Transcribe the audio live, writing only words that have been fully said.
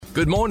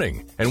Good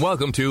morning, and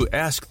welcome to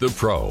Ask the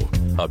Pro,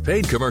 a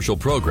paid commercial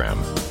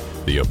program.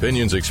 The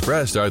opinions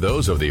expressed are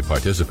those of the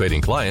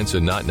participating clients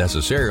and not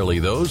necessarily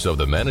those of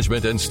the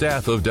management and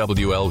staff of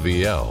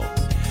WLVL.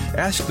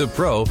 Ask the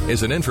Pro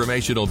is an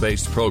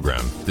informational-based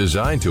program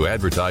designed to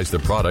advertise the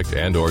product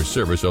and or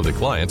service of the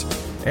client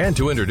and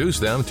to introduce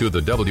them to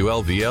the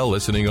WLVL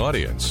listening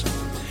audience.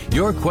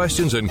 Your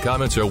questions and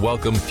comments are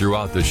welcome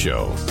throughout the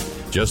show.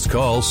 Just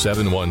call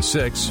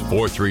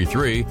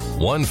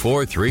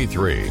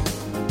 716-433-1433.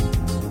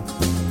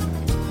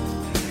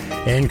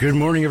 And good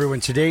morning, everyone.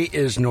 Today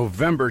is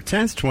November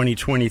 10th,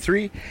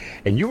 2023,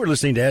 and you are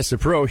listening to Ask the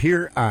Pro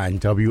here on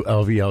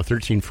WLVL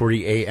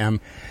 1340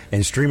 AM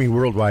and streaming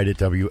worldwide at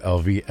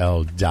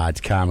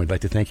WLVL.com. We'd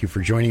like to thank you for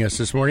joining us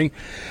this morning,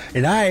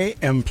 and I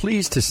am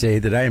pleased to say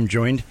that I am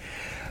joined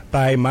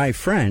by my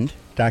friend,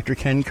 Dr.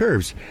 Ken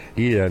Kurbs.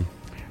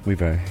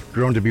 We've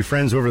grown to be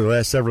friends over the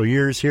last several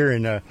years here,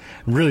 and I'm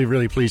really,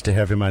 really pleased to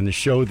have him on the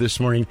show this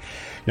morning.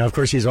 Now, of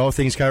course, he's all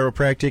things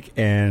chiropractic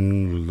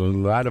and a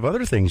lot of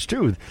other things,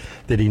 too,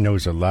 that he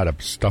knows a lot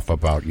of stuff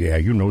about. Yeah,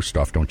 you know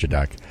stuff, don't you,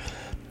 Doc?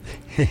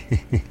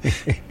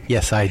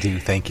 Yes, I do.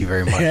 Thank you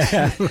very much.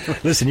 Yeah.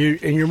 Listen,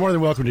 you're more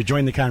than welcome to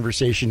join the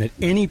conversation at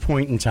any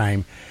point in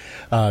time.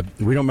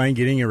 We don't mind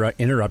getting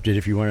interrupted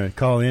if you want to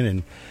call in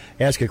and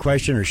ask a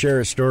question or share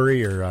a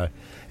story or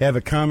have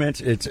a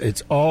comment.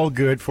 It's all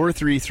good.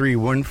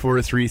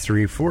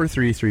 433-1433,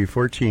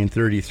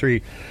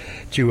 433-1433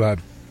 to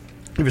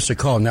give us a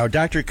call. Now,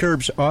 Dr.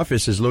 Kurbs'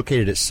 office is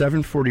located at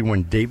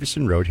 741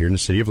 Davison Road here in the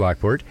city of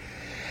Lockport.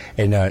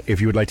 And if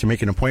you would like to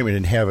make an appointment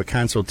and have a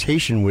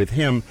consultation with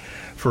him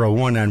for a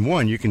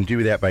one-on-one, you can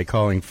do that by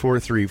calling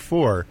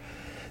 434-0671.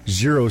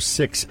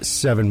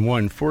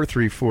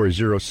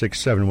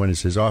 434-0671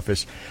 is his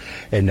office,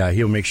 and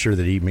he'll make sure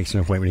that he makes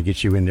an appointment to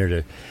get you in there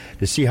to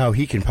see how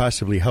he can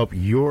possibly help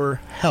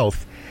your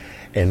health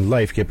and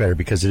life get better,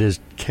 because it's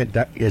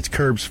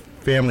Kurbs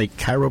Family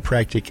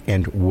Chiropractic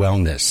and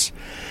Wellness.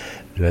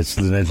 I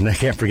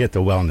can't forget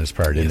the wellness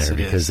part in there,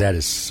 because that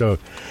is so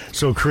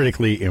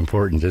critically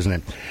important, isn't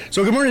it?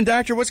 So good morning,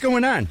 Doctor. What's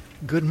going on?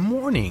 Good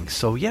morning.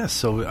 So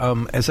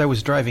as I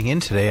was driving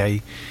in today,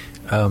 I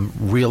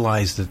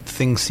realized that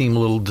things seem a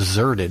little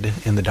deserted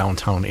in the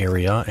downtown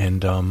area,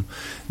 and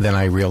then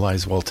I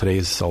realized, well, today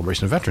is a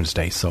celebration of Veterans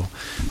Day. So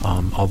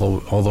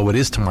although it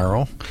is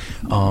tomorrow,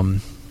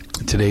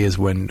 today is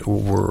when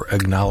we're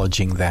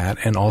acknowledging that,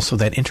 and also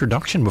that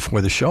introduction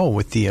before the show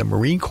with the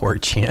Marine Corps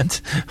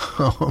chant.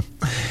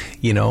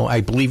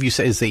 I believe you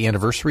said it's the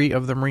anniversary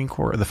of the Marine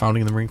Corps, the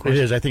founding of the Marine Corps. It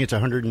is. I think it's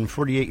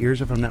 148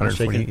 years, if I'm not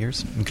mistaken. 148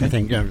 years. Okay. I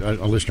think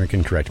a listener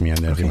can correct me on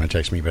that if you want to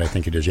text me, but I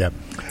think it is. Yeah.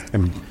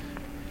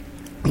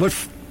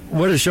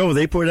 What a show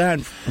they put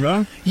on,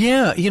 huh?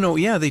 Yeah,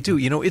 they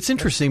do. It's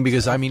interesting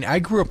because, I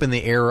grew up in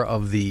the era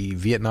of the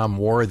Vietnam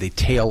War, the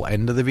tail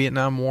end of the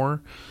Vietnam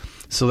War.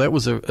 So that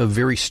was a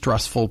very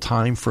stressful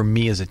time for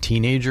me as a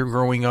teenager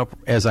growing up.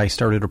 As I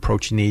started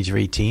approaching the age of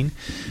 18,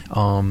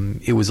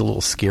 it was a little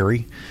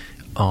scary.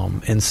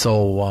 And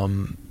so,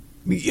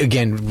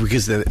 again,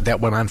 because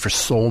that went on for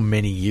so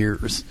many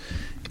years.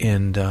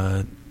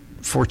 And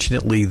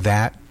fortunately,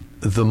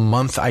 the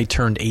month I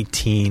turned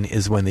 18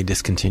 is when they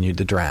discontinued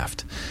the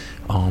draft.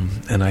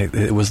 And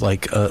it was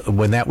like,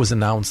 when that was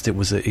announced, it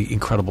was an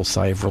incredible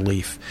sigh of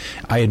relief.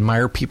 I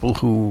admire people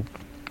who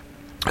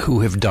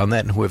have done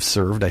that and who have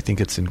served. I think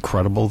it's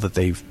incredible that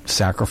they've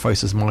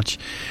sacrificed as much.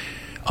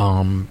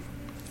 I'm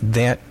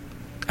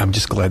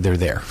just glad they're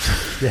there.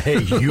 Hey,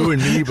 you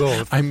and me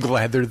both. I'm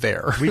glad they're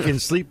there. We can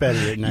sleep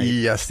better at night.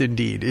 Yes,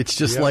 indeed. It's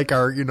just like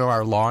our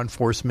law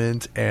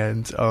enforcement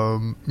and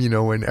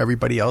and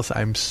everybody else.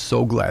 I'm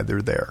so glad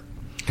they're there.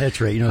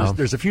 That's right.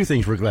 There's a few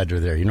things we're glad they're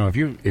there. If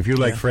you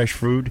like fresh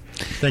food,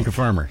 thank a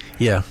farmer.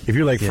 Yeah. If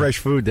you like fresh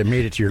food that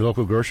made it to your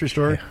local grocery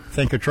store,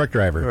 thank a truck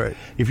driver. Right.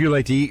 If you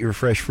like to eat your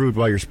fresh food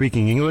while you're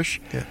speaking English,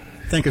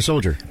 thank a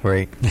soldier.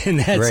 Right. And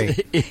that's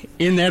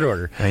in that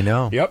order. I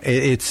know. Yep.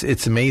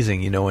 It's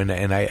amazing,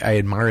 and I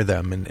admire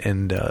them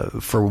and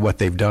for what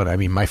they've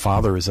done. My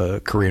father is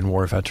a Korean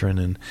War veteran,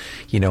 and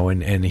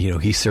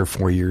he served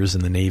 4 years in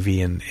the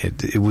Navy, and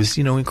it was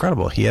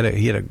incredible. He had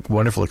a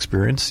wonderful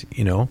experience,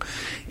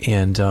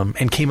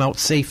 and came out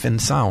safe and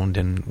sound,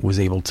 and was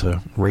able to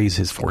raise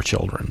his 4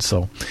 children.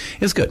 So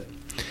it's good.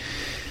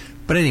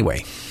 But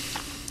anyway,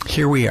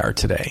 here we are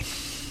today.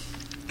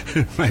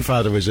 My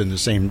father was in the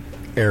same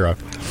era.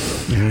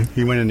 Mm-hmm.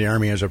 He went in the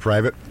Army as a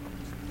private,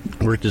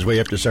 worked his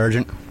way up to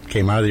sergeant,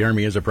 came out of the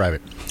Army as a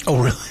private.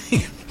 Oh,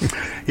 really?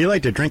 He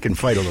liked to drink and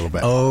fight a little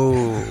bit.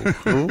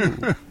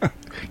 Oh.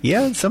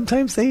 Yeah,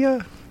 sometimes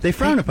they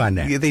frown upon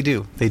that. Yeah, they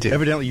do.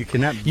 Evidently, you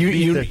cannot.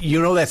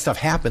 You know that stuff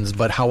happens,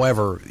 but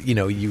however,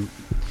 you're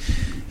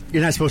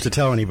not supposed to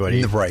tell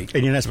anybody, right?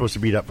 And you're not supposed to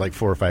beat up like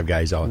 4 or 5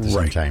 guys all at the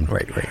same time,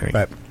 right.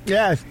 But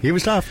yeah, he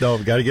was tough though.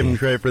 Got to give him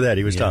credit for that.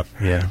 He was tough.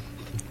 Yeah.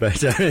 But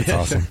that's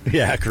awesome.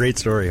 Yeah, great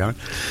story, huh?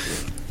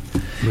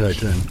 But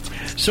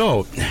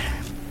so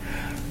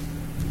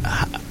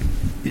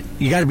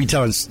You got to be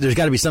telling. There's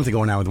got to be something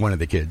going on with one of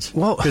the kids.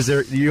 Well, because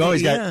you've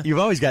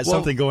always got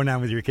something going on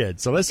with your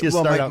kids. So let's just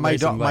start out.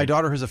 My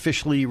daughter has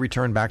officially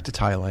returned back to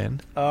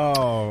Thailand.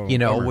 Oh,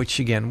 which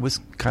again was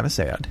kind of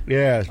sad.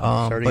 Yeah,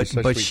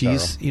 but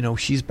she's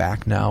she's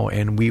back now,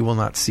 and we will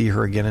not see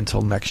her again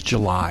until next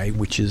July,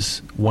 which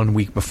is 1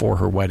 week before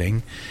her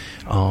wedding.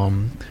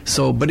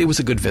 But it was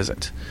a good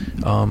visit.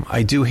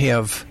 I do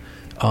have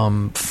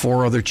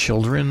 4 other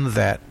children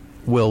that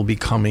will be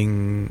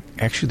coming.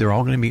 Actually, they're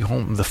all going to be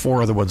home. The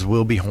 4 other ones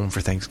will be home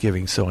for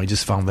Thanksgiving. So I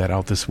just found that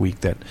out this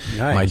week that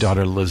my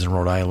daughter lives in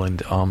Rhode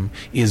Island,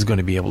 is going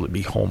to be able to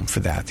be home for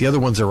that. The other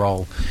ones are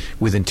all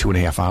within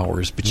 2.5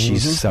 hours, but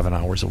she's 7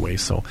 hours away.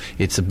 So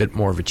it's a bit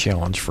more of a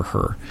challenge for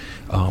her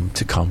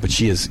to come. But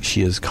she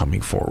is coming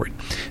forward.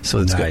 So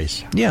it's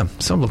nice. Good. Yeah.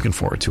 So I'm looking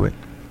forward to it.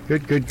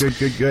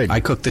 Good.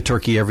 I cook the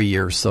turkey every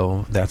year,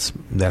 so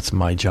that's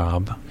my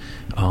job.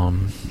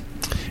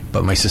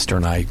 But my sister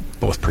and I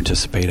both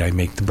participate. I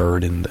make the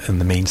bird and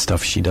the main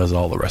stuff. She does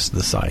all the rest of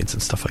the sides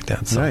and stuff like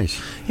that. So,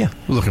 nice. Yeah,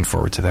 we're looking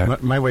forward to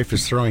that. My wife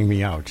is throwing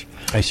me out.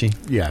 Is she?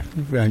 Yeah.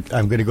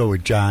 I'm going to go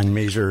with John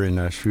Mazer and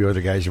a few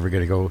other guys, and we're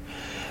going to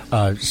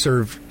go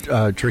serve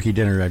turkey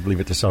dinner, I believe,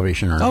 at the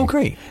Salvation Army. Oh,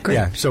 great.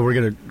 Yeah, so we're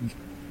going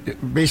to...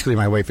 Basically,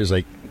 my wife is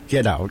like,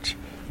 get out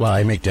while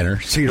I make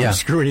dinner, so you don't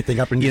screw anything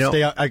up and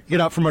stay out. I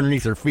get out from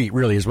underneath her feet,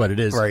 really, is what it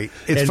is. Right.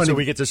 It's funny. So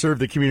we get to serve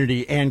the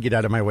community and get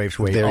out of my wife's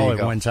way all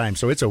at one time,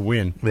 so it's a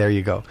win. There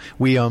you go.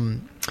 We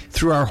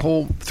through our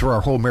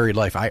whole married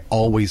life, I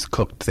always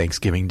cooked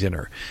Thanksgiving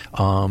dinner.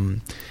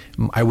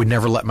 I would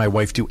never let my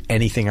wife do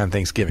anything on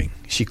Thanksgiving.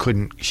 She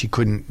couldn't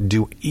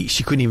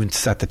even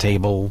set the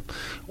table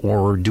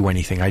or do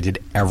anything. I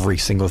did every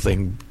single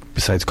thing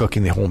besides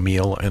cooking the whole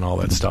meal and all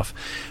that stuff.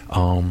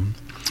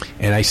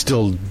 And I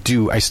still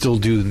do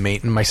the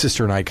main. My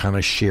sister and I kind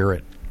of share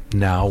it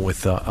now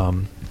with our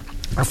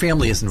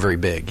family isn't very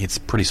big. It's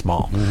pretty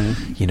small.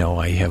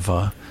 I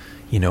have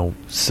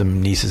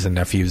some nieces and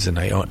nephews, and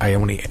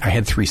I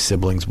had 3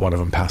 siblings. One of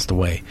them passed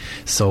away,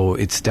 so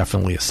it's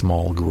definitely a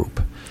small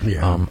group.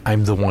 Yeah.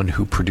 I'm the one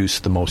who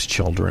produced the most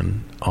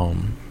children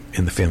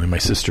in the family. My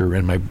sister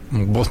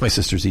and both my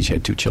sisters each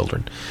had 2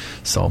 children,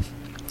 so.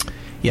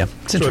 Yeah,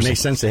 it's so it makes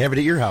sense to have it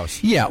at your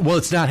house. Yeah, well,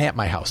 it's not at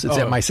my house. It's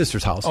at my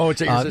sister's house. Oh,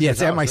 it's at your sister's house. Yeah,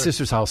 it's at my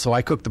sister's house. So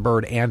I cook the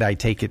bird and I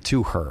take it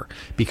to her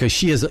because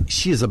she has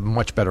a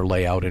much better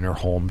layout in her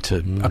home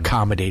to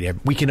accommodate it.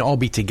 We can all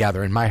be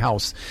together. In my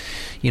house,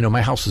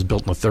 my house was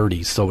built in the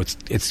 30s, so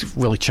it's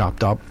really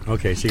chopped up.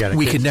 Okay, so you got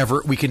we could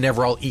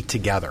never all eat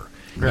together.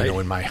 Right.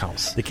 In my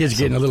house. The kids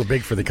getting a little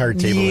big for the card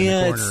table in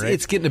the corner, right?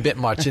 It's getting a bit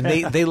much, and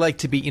they like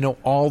to be.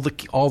 All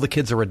the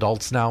kids are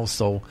adults now,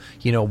 so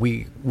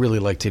we really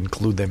like to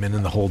include them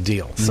in the whole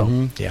deal.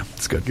 So yeah,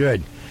 it's good.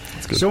 Good.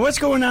 So what's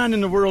going on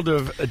in the world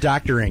of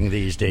doctoring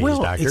these days,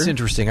 Doctor? It's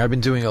interesting. I've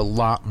been doing a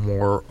lot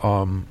more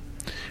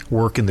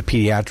work in the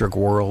pediatric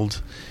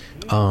world.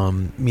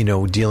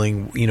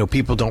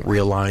 People don't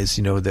realize,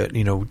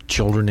 that,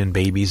 children and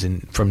babies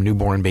and from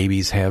newborn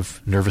babies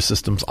have nervous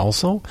systems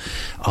also,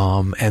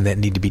 and that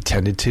need to be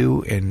tended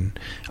to. And,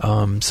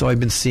 so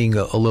I've been seeing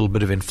a little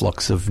bit of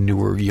influx of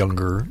newer,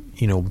 younger,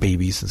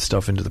 babies and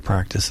stuff into the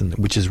practice, and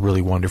which is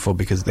really wonderful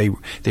because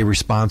they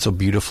respond so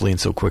beautifully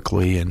and so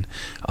quickly. And,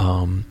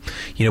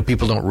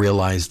 people don't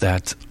realize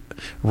that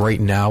right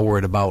now we're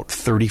at about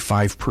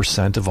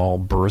 35% of all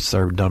births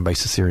are done by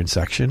cesarean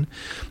section,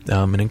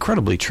 an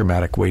incredibly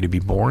traumatic way to be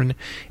born.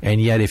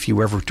 And yet if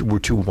you ever were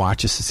to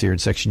watch a cesarean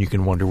section, you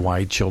can wonder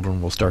why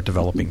children will start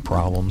developing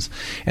problems.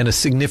 And a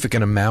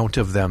significant amount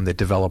of them that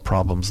develop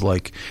problems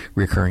like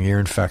recurring ear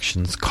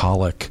infections,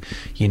 colic,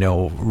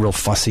 real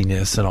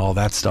fussiness and all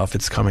that stuff,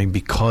 it's coming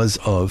because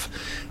of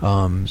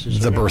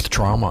the birth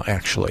trauma,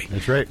 actually.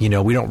 That's right.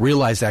 We don't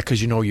realize that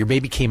because, your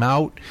baby came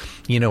out,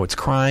 it's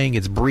crying,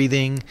 it's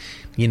breathing,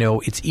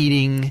 it's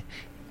eating,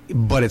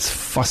 but it's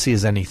fussy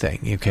as anything,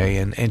 okay?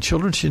 And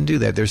children shouldn't do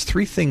that. There's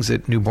 3 things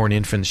that newborn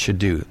infants should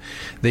do.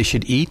 They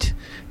should eat,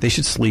 they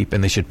should sleep,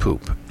 and they should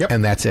poop. Yep.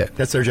 And that's it.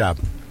 That's their job.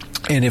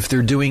 And if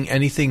they're doing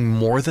anything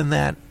more than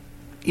that,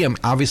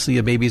 obviously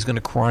a baby is going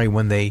to cry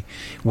when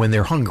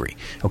they're hungry.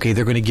 Okay,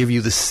 they're going to give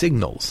you the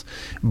signals.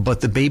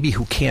 But the baby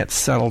who can't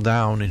settle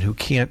down and who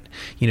can't,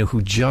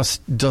 who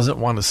just doesn't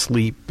want to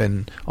sleep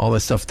and all that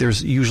stuff,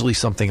 there's usually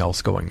something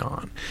else going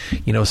on.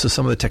 So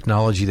some of the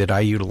technology that I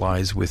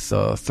utilize with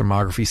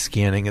thermography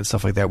scanning and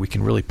stuff like that, we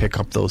can really pick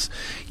up those,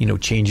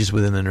 changes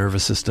within the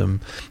nervous system,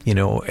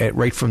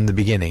 right from the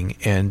beginning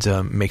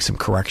and make some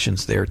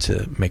corrections there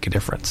to make a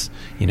difference,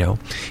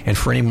 And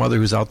for any mother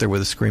who's out there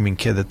with a screaming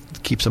kid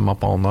that keeps them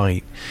up all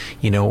night,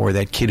 or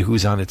that kid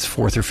who's on its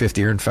 4th or 5th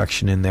ear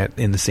infection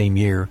in the same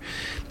year,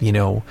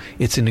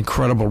 it's an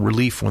incredible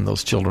relief when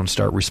those children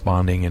start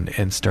responding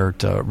and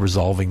start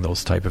resolving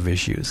those type of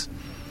issues.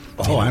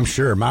 Oh, I'm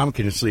sure. Mom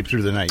can sleep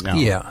through the night now.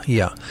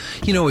 Yeah.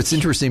 It's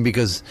interesting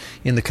because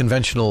in the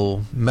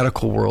conventional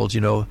medical world,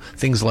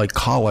 things like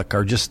colic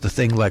are just the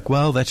thing like,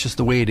 well, that's just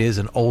the way it is,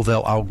 and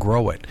they'll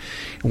outgrow it.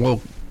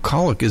 Well,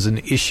 colic is an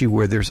issue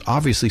where there's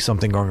obviously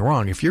something going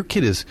wrong. If your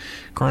kid is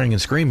crying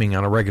and screaming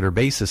on a regular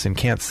basis and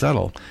can't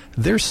settle,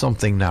 there's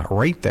something not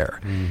right there.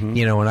 Mm-hmm.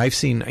 And I've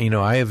seen,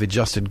 I have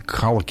adjusted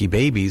colicky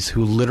babies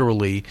who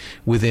literally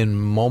within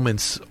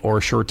moments or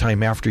a short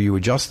time after you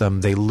adjust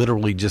them, they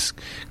literally just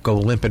go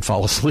limp and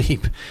fall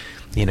asleep.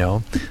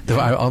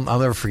 I'll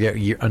never forget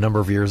a number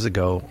of years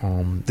ago,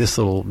 this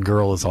little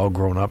girl is all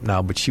grown up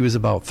now, but she was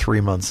about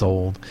 3 months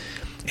old,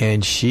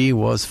 and she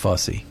was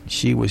fussy.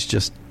 She was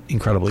just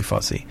incredibly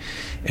fussy.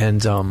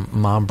 And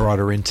Mom brought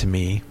her into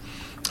me,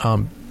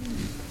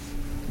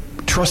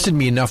 trusted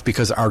me enough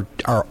because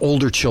our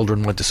older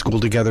children went to school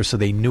together, so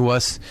they knew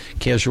us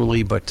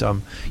casually, but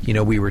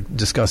we were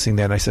discussing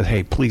that, and I said,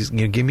 hey, please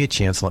give me a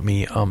chance, let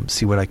me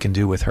see what I can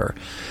do with her.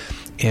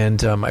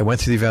 And I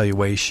went through the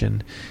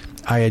evaluation.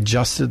 I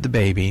adjusted the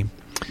baby.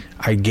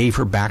 I gave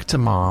her back to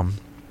Mom.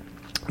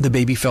 The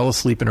baby fell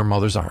asleep in her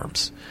mother's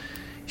arms.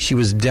 She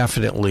was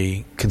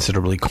definitely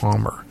considerably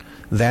calmer.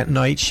 That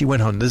night, she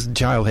went home. This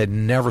child had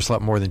never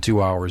slept more than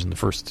 2 hours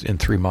in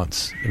 3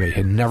 months.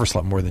 Had never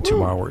slept more than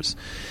 2 hours.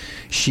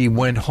 She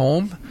went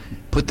home,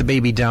 put the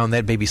baby down.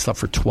 That baby slept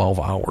for 12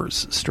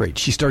 hours straight.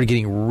 She started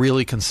getting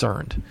really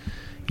concerned.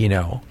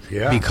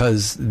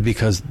 Because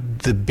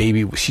the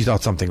baby, she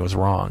thought something was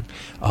wrong,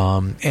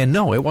 and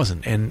no, it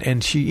wasn't,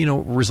 and she,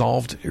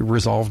 resolved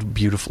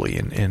beautifully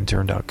and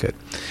turned out good.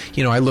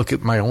 I look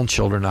at my own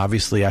children.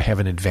 Obviously, I have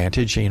an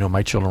advantage.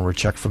 My children were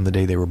checked from the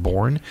day they were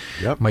born.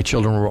 Yep. My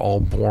children were all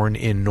born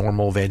in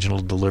normal vaginal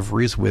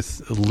deliveries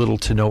with little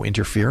to no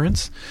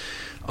interference.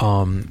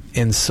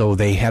 And so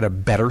they had a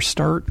better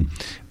start,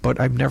 but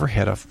I've never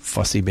had a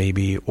fussy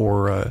baby,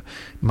 or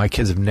my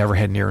kids have never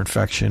had an ear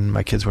infection.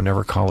 My kids were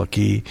never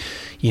colicky.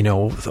 3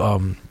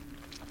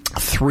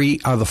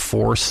 out of the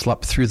 4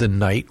 slept through the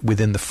night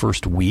within the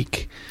first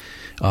week.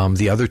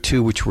 The other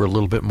 2, which were a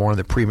little bit more on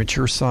the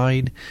premature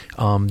side,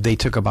 they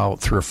took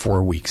about 3 or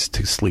 4 weeks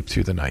to sleep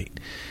through the night.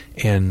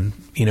 And,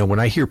 when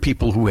I hear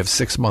people who have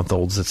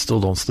 6-month-olds that still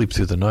don't sleep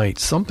through the night,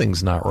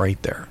 something's not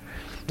right there.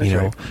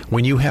 Right.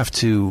 When you have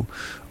to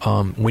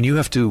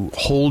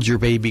hold your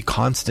baby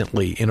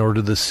constantly in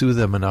order to soothe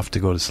them enough to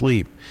go to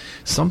sleep,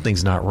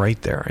 something's not right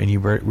there, and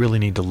you really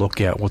need to look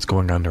at what's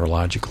going on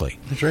neurologically.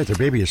 That's right. Their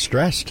baby is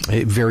stressed.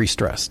 Very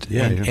stressed.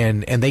 Yeah,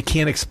 and they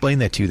can't explain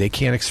that to you. They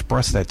can't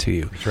express that to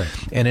you. That's right.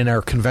 And in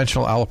our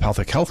conventional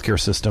allopathic healthcare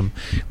system,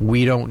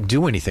 we don't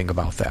do anything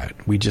about that.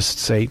 We just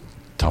say,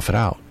 tough it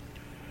out.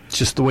 It's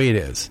just the way it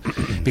is,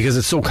 because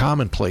it's so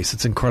commonplace.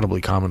 It's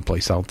incredibly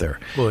commonplace out there.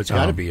 Well, it's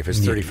got to be if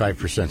it's 35%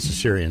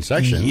 cesarean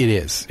section. It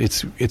is.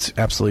 It's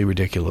absolutely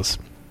ridiculous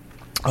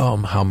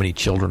how many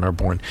children are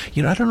born.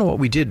 I don't know what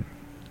we did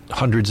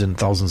hundreds and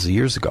thousands of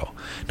years ago.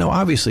 Now,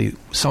 obviously,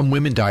 some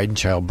women died in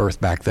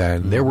childbirth back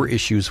then. Mm-hmm. There were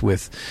issues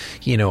with,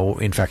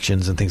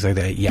 infections and things like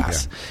that.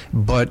 Yes, yeah.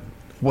 But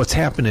what's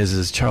happened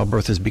is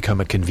childbirth has become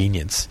a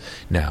convenience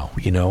now.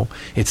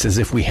 It's as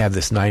if we have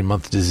this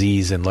 9-month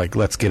disease and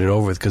let's get it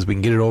over with, because we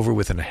can get it over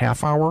with in a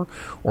half hour,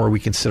 or we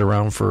can sit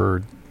around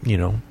for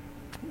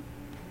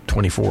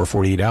 24 or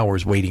 48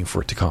 hours waiting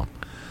for it to come.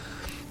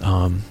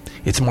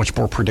 It's much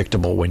more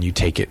predictable when you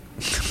take it.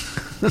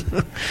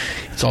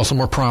 It's also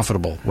more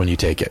profitable when you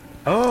take it.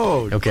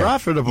 Oh, okay.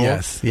 Profitable.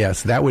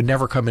 Yes. That would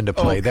never come into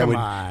play. That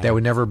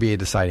would never be a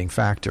deciding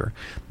factor,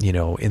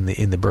 in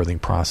the birthing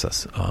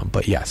process.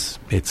 But yes,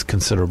 it's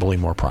considerably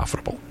more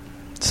profitable.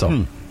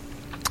 So,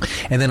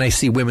 and then I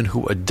see women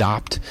who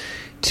adopt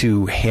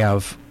to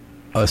have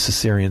a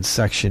cesarean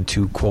section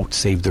to, quote,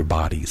 save their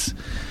bodies.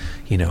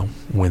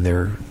 When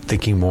they're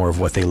thinking more of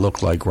what they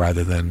look like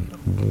rather than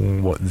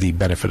what the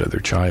benefit of their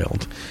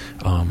child.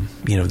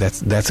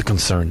 That's a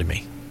concern to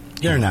me.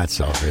 You're not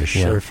selfish.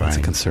 Yeah, They're fine. It's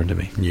a concern to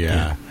me.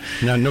 Yeah.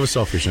 No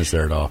selfishness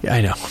there at all. Yeah, I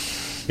know.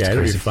 Yeah,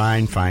 it'll be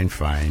fine.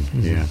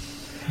 Mm-hmm. Yeah.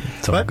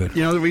 It's all good.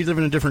 We live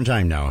in a different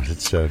time now.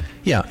 It's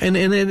and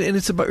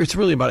it's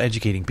really about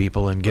educating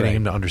people and getting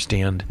them to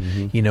understand,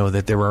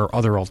 that there are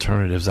other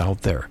alternatives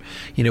out there.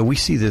 We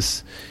see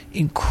this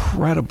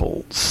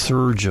incredible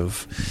surge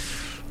of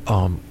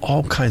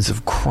all kinds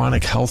of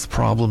chronic health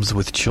problems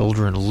with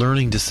children,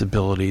 learning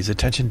disabilities,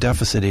 attention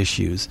deficit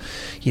issues.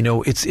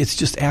 It's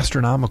just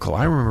astronomical.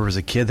 I remember as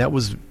a kid that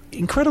was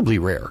incredibly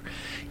rare.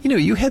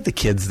 You had the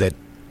kids that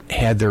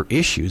had their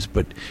issues,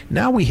 but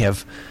now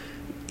it's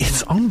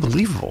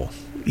unbelievable.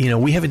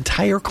 We have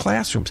entire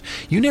classrooms.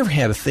 You never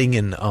had a thing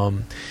in,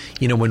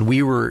 when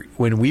we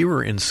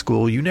were in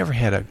school, you never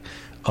had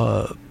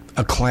a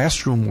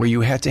classroom where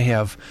you had to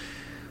have,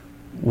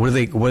 what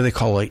do they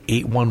call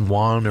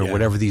 811 or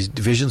whatever, these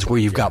divisions where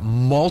you've got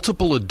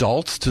multiple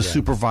adults to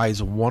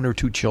supervise 1 or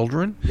 2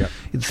 children. Yep.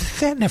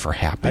 That never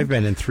happened. I've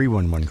been in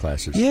 311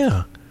 classes.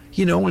 Yeah.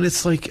 And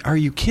it's like, are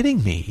you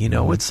kidding me?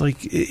 It's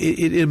like,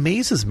 it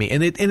amazes me.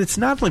 And it's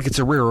not like it's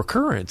a rare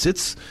occurrence.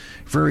 It's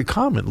very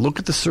common. Look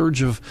at the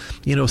surge of,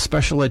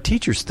 special ed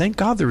teachers. Thank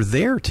God they're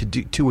there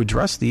to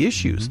address the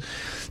issues.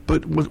 Mm-hmm.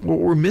 But what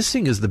we're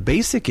missing is the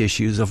basic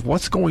issues of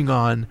what's going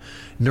on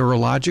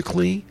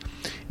neurologically,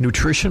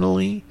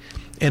 nutritionally,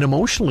 and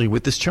emotionally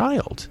with this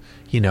child.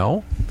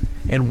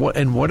 And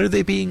what are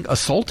they being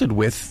assaulted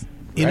with,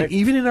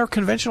 even in our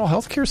conventional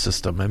healthcare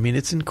system? I mean,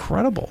 it's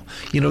incredible.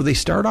 They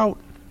start out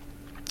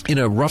in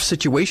a rough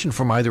situation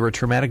from either a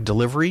traumatic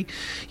delivery,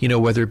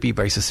 whether it be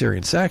by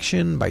cesarean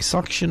section, by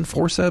suction,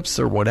 forceps,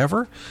 or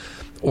whatever,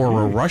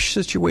 or a rush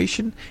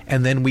situation,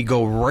 and then we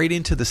go right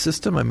into the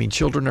system. I mean,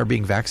 children are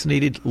being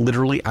vaccinated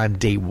literally on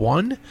day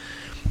one,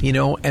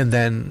 and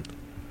then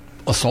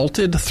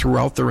assaulted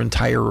throughout their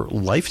entire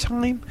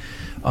lifetime.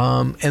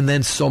 And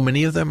then so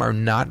many of them are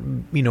not,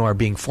 are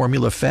being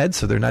formula fed,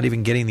 so they're not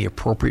even getting the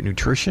appropriate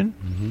nutrition.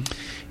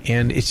 Mm-hmm.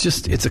 And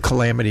it's a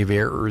calamity of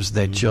errors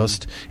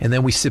that and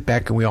then we sit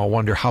back and we all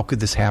wonder, how could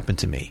this happen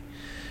to me?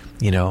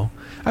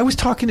 I was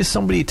talking to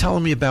somebody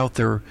telling me about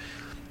their,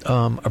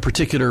 a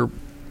particular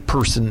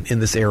person in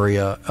this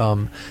area.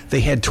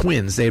 They had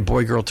twins. They had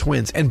boy-girl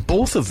twins, and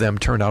both of them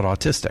turned out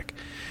autistic.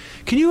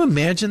 Can you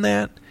imagine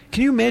that?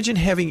 Can you imagine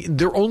having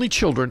their only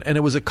children, and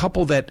it was a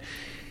couple that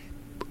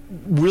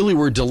really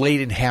were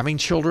delayed in having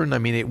children? I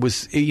mean, it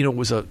was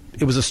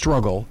a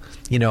struggle,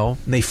 and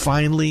they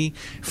finally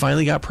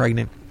got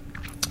pregnant,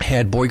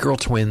 had boy-girl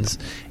twins,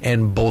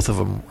 and both of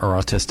them are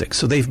autistic.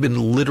 So they've been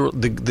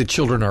the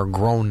children are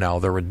grown now,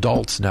 they're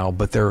adults now,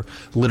 but they're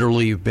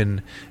literally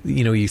been,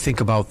 you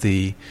think about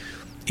the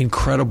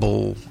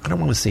incredible, I don't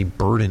want to say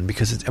burden,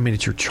 because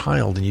it's your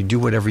child and you do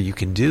whatever you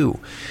can do,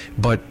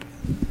 but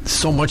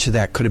so much of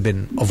that could have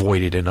been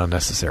avoided and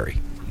unnecessary.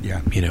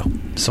 Yeah.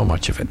 So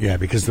much of it. Yeah,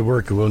 because the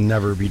work will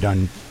never be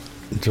done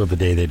until the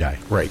day they die.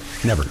 Right.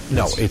 Never.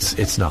 No,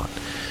 it's not.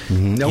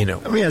 Mm-hmm. Now,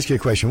 let me ask you a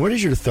question. What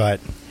is your thought?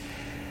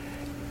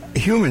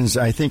 Humans,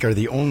 I think, are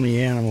the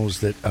only animals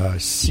that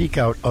seek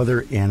out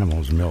other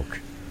animals' milk.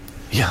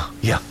 Yeah.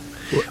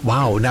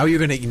 Wow. You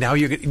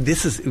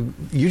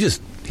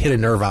just hit a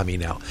nerve on me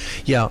now.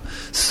 Yeah.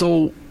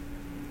 So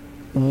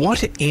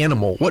what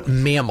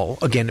mammal,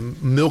 again,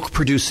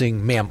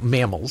 milk-producing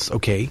mammals,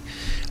 okay,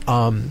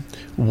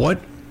 what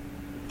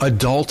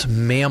adult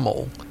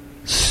mammal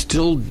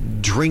still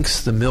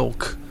drinks the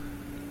milk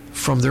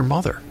from their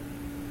mother?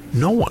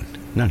 No one.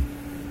 None.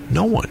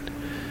 No one.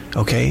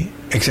 Okay?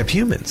 Except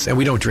humans. And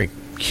we don't drink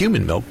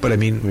human milk, but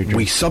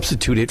we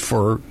substitute it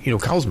for,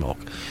 cow's milk.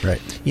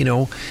 Right.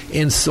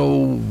 And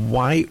so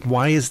why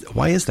is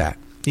that?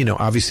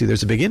 Obviously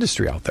there's a big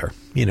industry out there,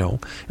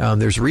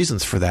 there's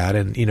reasons for that.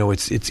 And,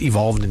 it's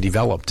evolved and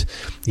developed,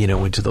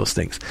 into those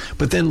things.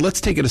 But then let's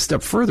take it a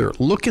step further.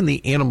 Look in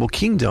the animal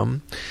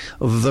kingdom,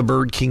 the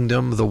bird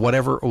kingdom, the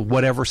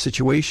whatever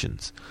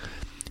situations.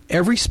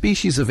 Every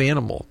species of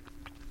animal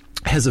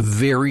has a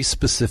very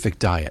specific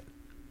diet.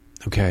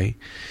 Okay.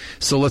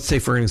 So let's say,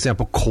 for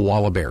example,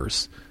 koala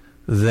bears.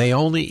 They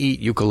only eat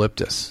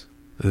eucalyptus.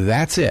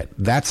 That's it.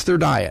 That's their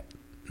diet.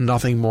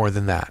 Nothing more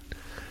than that.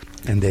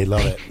 And they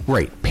love it.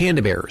 Right.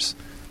 Panda bears.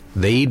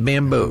 They eat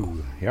bamboo.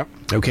 Ooh, yep.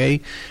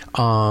 Okay.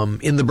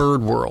 In the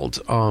bird world,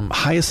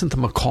 hyacinth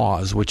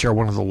macaws, which are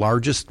one of the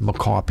largest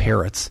macaw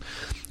parrots,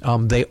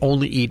 they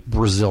only eat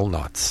Brazil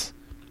nuts.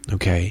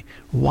 Okay.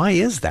 Why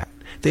is that?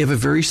 They have a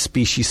very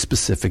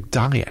species-specific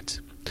diet.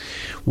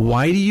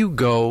 Why do you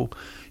go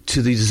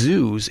to the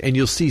zoos and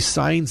you'll see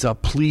signs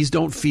up, please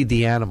don't feed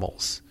the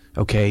animals?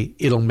 Okay.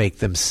 It'll make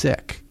them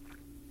sick.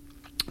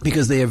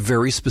 Because they have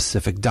very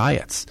specific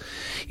diets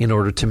in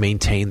order to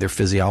maintain their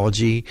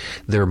physiology,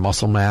 their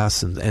muscle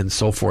mass, and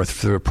so forth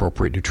for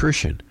appropriate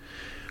nutrition.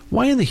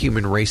 Why in the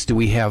human race do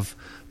we have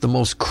the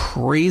most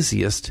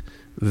craziest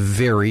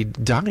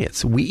varied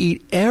diets? We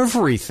eat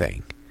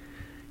everything,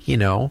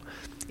 and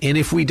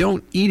if we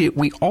don't eat it,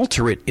 we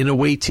alter it in a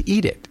way to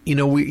eat it.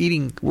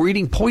 We're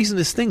eating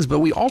poisonous things, but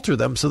we alter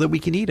them so that we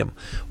can eat them.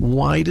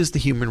 Why does the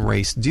human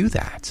race do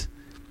that?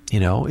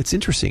 It's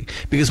interesting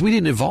because we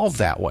didn't evolve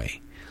that way.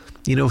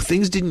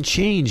 Things didn't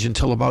change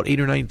until about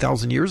 8,000 or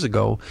 9,000 years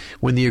ago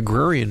when the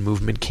agrarian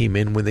movement came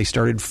in, when they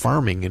started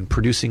farming and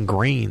producing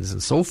grains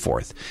and so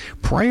forth.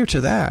 Prior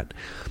to that,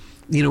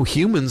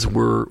 humans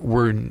were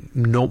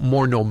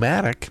more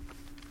nomadic,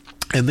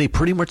 and they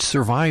pretty much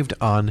survived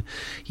on,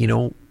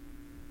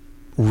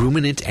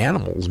 ruminant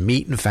animals,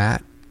 meat and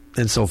fat,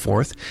 and so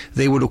forth.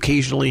 They would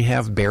occasionally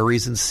have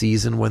berries in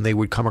season when they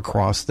would come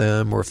across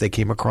them, or if they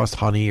came across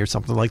honey or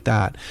something like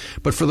that.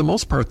 But for the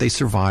most part, they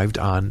survived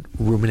on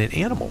ruminant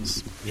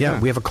animals. Yeah,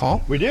 we have a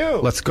call? We do.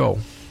 Let's go.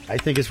 I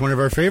think it's one of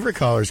our favorite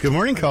callers. Good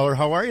morning, caller.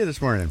 How are you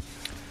this morning?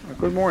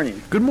 Good morning.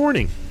 Good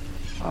morning.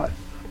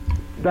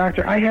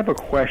 Doctor, I have a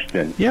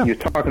question. Yeah. You're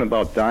talking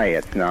about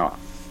diets. Now,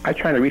 I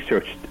try to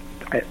research.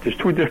 There's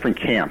two different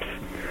camps.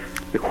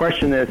 The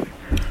question is,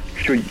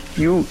 should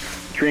you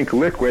drink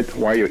liquid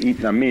while you're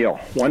eating a meal?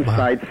 One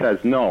side says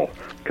no,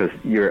 because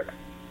your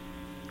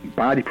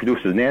body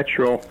produces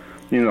natural,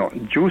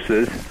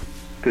 juices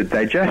to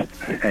digest,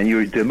 and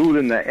you're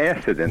diluting the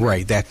acid in it.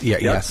 Right.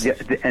 Yes.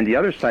 And the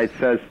other side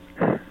says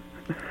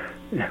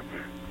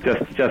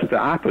just the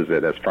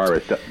opposite, as far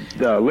as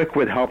the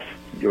liquid helps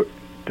you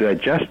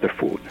digest the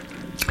food.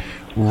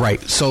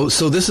 Right. So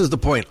this is the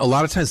point. A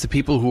lot of times the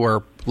people who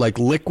are like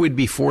liquid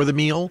before the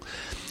meal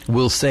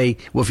will say,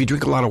 well, if you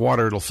drink a lot of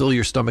water, it'll fill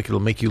your stomach,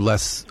 it'll make you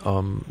less,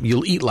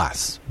 you'll eat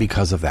less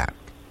because of that.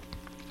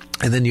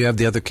 And then you have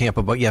the other camp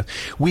about,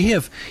 we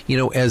have,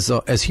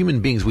 as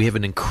human beings, we have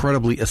an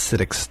incredibly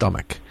acidic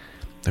stomach.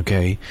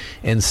 Okay.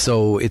 And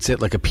so it's at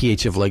like a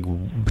pH of like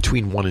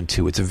between 1 and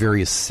 2. It's a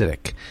very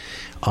acidic.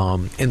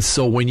 And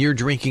so when you're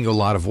drinking a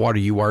lot of water,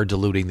 you are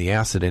diluting the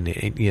acid in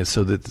it.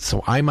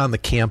 So I'm on the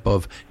camp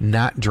of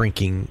not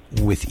drinking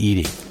with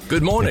eating.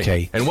 Good morning.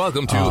 Okay. And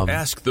welcome to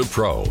Ask the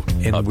Pro,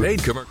 a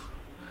paid commercial.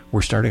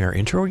 We're starting our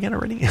intro again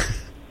already?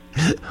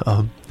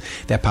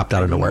 That popped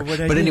out of nowhere.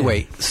 But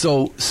anyway,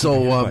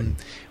 the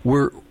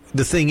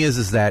thing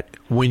is that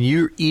when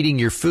you're eating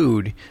your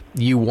food,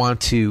 you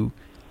want to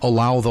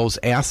allow those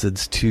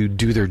acids to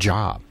do their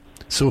job.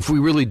 So if we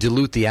really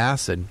dilute the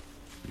acid,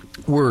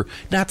 we're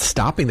not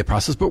stopping the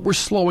process, but we're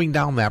slowing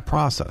down that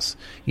process.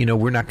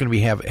 We're not going to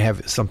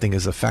have something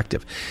as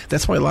effective.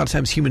 That's why a lot of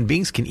times human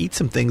beings can eat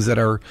some things that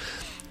are,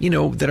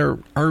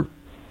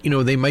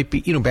 they might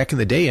be, back in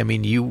the day,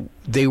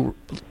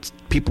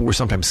 people were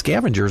sometimes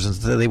scavengers, and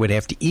so they would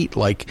have to eat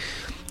like,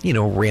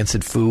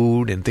 rancid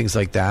food and things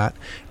like that.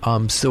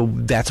 So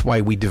that's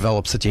why we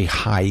develop such a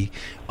highly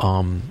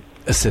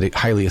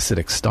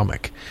acidic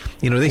stomach.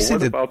 They say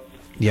that. I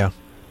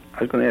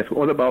was going to ask,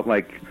 what about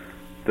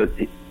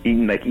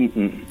eating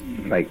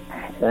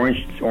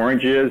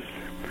oranges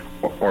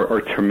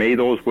or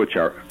tomatoes, which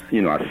are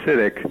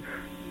acidic?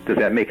 Does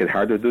that make it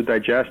harder to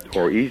digest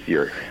or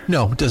easier?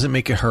 No, it doesn't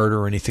make it harder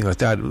or anything like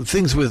that.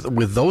 Things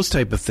with those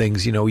type of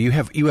things, you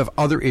have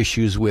other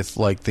issues with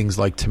like things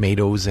like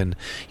tomatoes and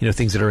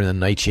things that are in the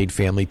nightshade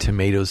family,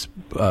 tomatoes,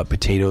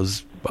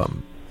 potatoes,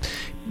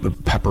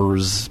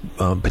 peppers,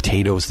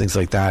 potatoes, things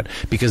like that,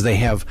 because they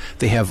have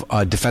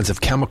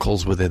defensive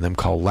chemicals within them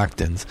called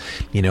lectins,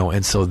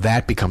 and so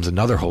that becomes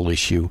another whole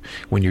issue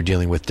when you're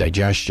dealing with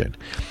digestion.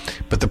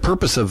 But the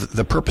purpose of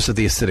the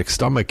acidic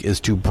stomach is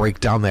to break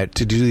down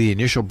to do the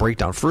initial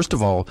breakdown. First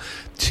of all,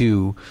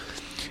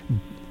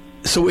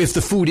 so if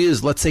the food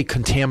is, let's say,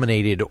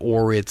 contaminated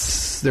or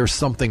there's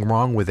something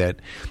wrong with it,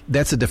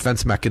 that's a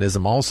defense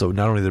mechanism also,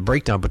 not only the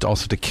breakdown, but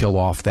also to kill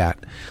off that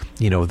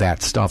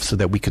stuff so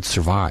that we could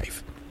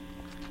survive.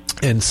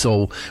 And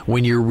so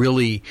when you're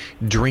really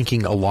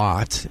drinking a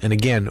lot, and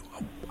again,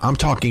 I'm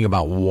talking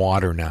about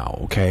water now,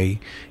 okay,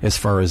 as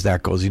far as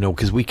that goes,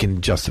 because we can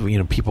just,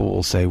 people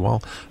will say,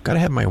 well, I've got to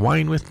have my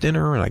wine with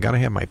dinner, and I got to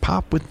have my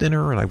pop with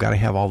dinner, and I've got to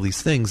have all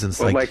these things. And it's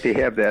like they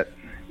have that,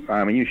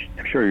 I'm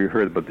sure you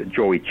heard about the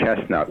Joey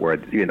Chestnut, where,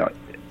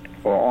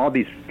 all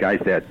these guys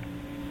that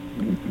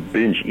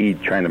binge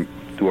eat trying to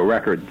do a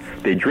record,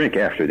 they drink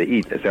after they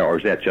eat, or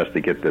is that just to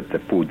get the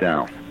food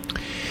down?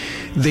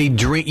 They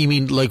drink, you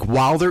mean like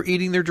while they're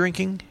eating, they're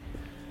drinking?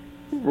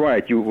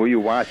 Right. You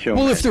watch them?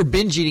 Well, if they're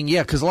binge eating,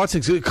 yeah, because a lot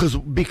of things, because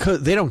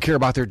they don't care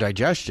about their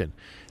digestion.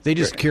 They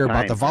just care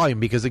about the volume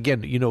because, again,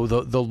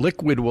 the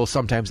liquid will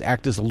sometimes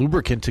act as a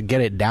lubricant to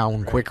get it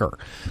down quicker.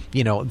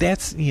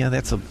 That's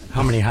a...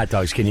 How many hot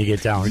dogs can you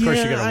get down? Of course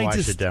you're going to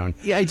wash it down.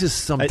 Yeah,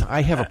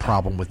 I have a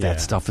problem with that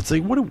stuff. It's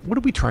like, what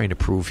are we trying to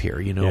prove here?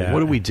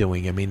 What are we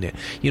doing? I mean,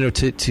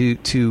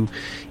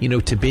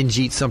 to binge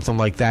eat something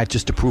like that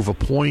just to prove a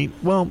point,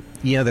 well,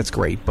 yeah, that's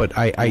great, but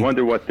I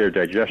wonder what their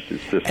digestion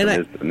system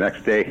is the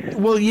next day.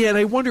 Well, yeah, and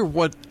I wonder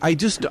what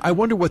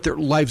their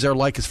lives are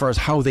like as far as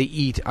how they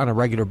eat on a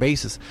regular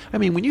basis. I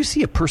mean, when you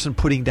see a person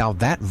putting down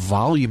that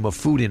volume of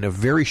food in a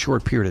very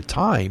short period of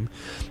time,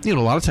 a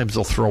lot of times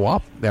they'll throw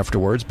up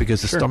afterwards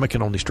because the stomach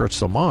can only stretch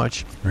so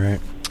much. Right.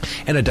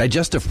 And a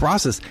digestive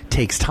process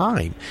takes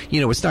time.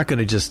 It's not going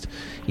to just,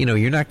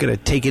 you're not going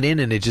to take it in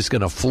and it's just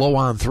going to flow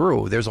on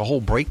through. There's a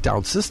whole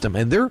breakdown system,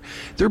 and they're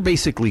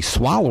basically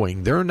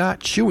swallowing. They're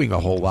not chewing a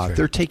whole lot. Sure.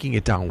 They're taking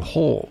it down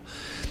whole.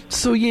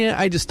 So yeah,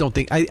 I just don't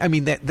think. I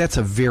mean that's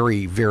a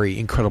very, very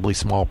incredibly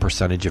small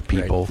percentage of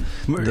people.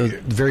 Right.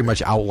 Very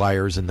much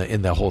outliers in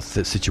the whole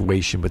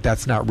situation, but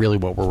that's not really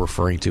what we're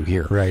referring to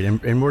here. Right,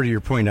 and more to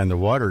your point on the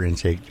water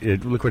intake.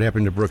 Look what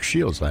happened to Brooke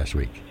Shields last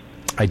week.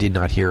 I did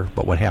not hear,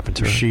 but what happened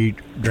to her? She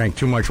drank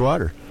too much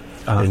water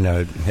and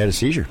had a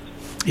seizure.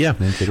 Yeah.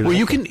 Well,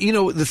 you can.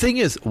 The thing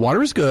is,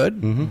 water is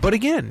good, but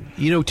again,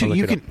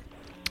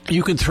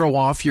 you can throw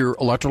off your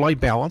electrolyte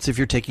balance if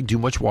you're taking too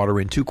much water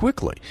in too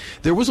quickly.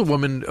 There was a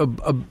woman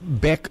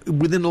back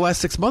within the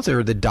last 6 months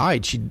that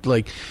died.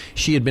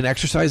 She had been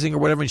exercising or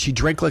whatever, and she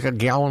drank like a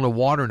gallon of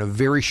water in a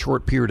very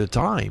short period of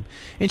time,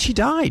 and she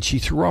died. She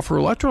threw off her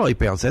electrolyte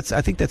balance.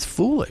 I think that's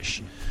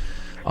foolish.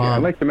 Yeah,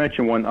 I'd like to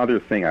mention one other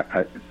thing,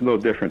 a little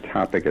different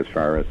topic as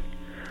far as,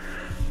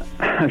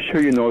 I'm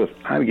sure you noticed,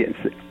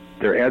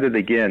 they're added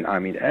again. I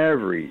mean,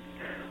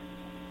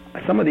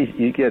 some of these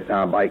you get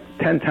like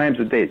 10 times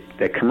a day,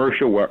 that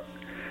commercial where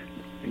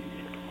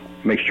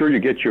make sure you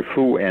get your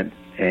flu and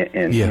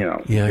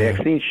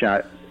vaccine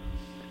shot.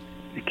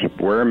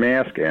 Wear a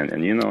mask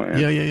and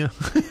Yeah.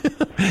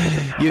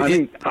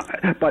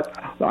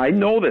 but I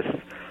know this.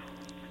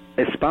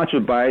 It's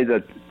sponsored by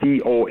the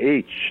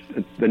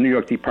DOH, the New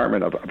York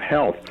Department of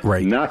Health,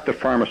 right? Not the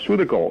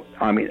pharmaceutical.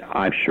 I mean,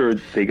 I'm sure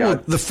they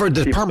got the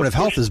Department of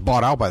Health is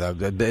bought out by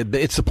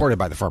it's supported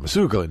by the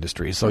pharmaceutical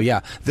industry. So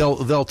yeah,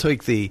 they'll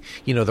take the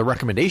the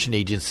recommendation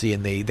agency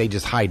and they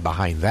just hide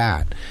behind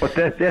that. But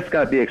that's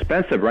got to be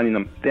expensive, running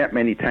them that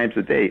many times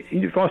a day.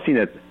 You've all seen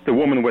it, the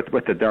woman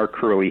with the dark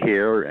curly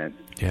hair and.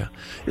 Yeah,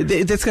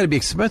 that's got to be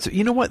expensive.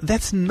 You know what?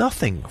 That's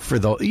nothing for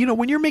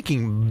when you're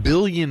making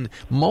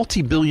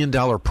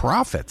multi-billion-dollar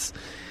profits.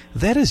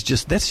 That's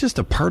just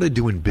a part of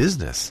doing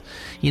business.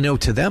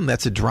 To them,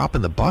 that's a drop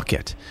in the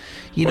bucket.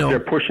 But they're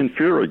pushing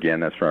fear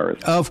again, as far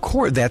as. Of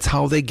course, that's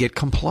how they get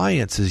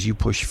compliance. Is you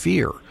push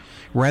fear.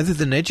 Rather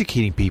than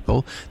educating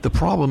people, the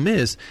problem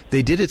is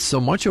they did it so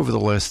much over the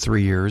last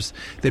 3 years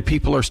that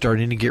people are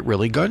starting to get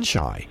really gun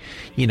shy,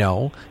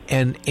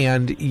 and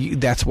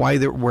that's why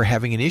we're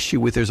having an issue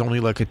with there's only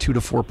like a 2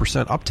 to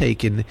 4%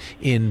 uptake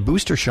in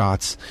booster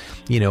shots,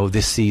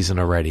 this season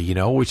already,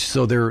 which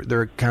so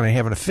they're kind of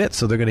having a fit,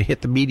 so they're going to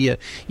hit the media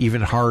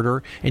even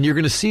harder, and you're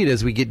going to see it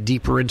as we get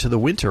deeper into the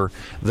winter.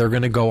 They're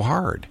going to go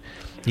hard.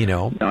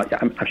 Now,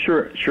 I'm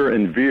sure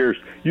in VIRS,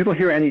 you don't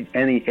hear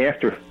any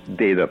after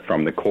data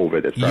from the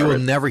COVID. You will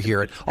never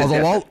hear it.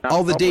 Although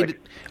all the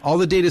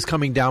data is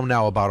coming down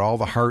now about all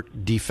the heart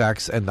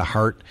defects and the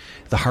heart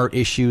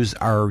issues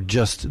are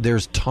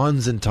there's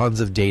tons and tons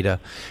of data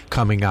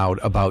coming out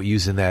about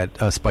using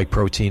that spike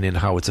protein and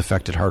how it's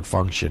affected heart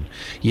function.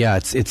 Yeah,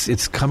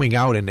 it's coming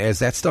out, and as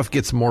that stuff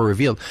gets more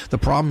revealed, the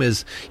problem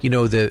is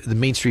the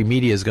mainstream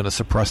media is going to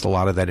suppress a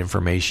lot of that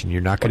information.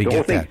 You're not going to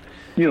get that.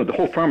 The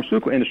whole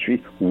pharmaceutical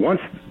industry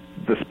wants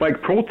the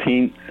spike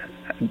protein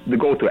to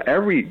go to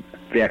every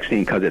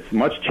vaccine because it's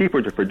much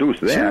cheaper to produce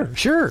that.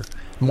 Sure.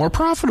 More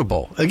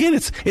profitable. Again,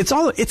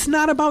 it's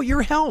not about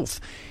your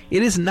health.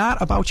 It is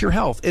not about your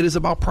health. It is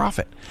about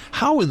profit.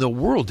 How in the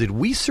world did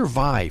we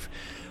survive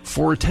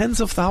for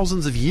tens of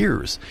thousands of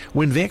years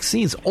when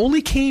vaccines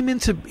only came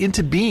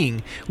into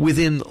being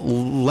within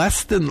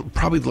less than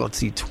probably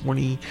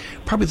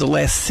the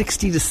last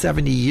 60 to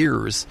 70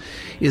 years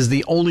is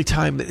the only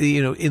time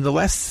in the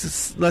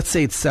last, let's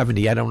say it's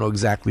 70, I don't know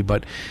exactly,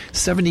 but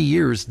 70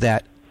 years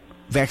that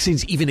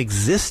vaccines even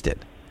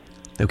existed.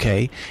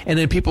 Okay, and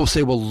then people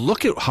say, well,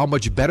 look at how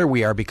much better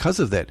we are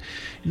because of that.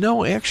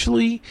 No,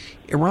 actually,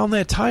 around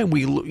that time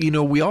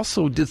we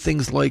also did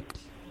things like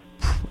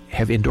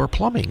have indoor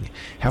plumbing,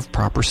 have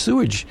proper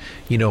sewage,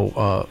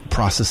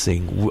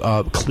 processing,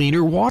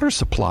 cleaner water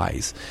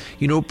supplies,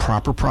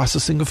 proper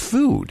processing of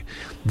food.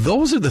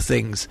 Those are the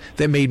things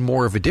that made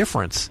more of a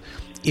difference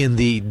in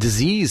the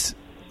disease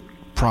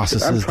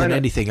processes than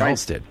anything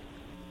else did.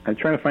 I'm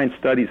trying to find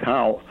studies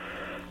how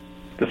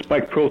the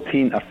spike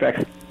protein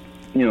affects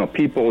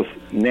people's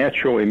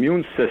natural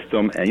immune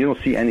system, and you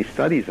don't see any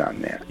studies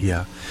on that.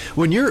 Yeah.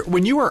 When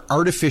you are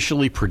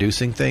artificially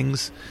producing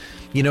things,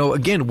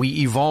 again, we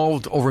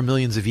evolved over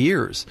millions of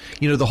years.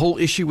 The whole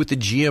issue with the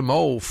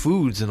GMO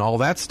foods and all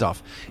that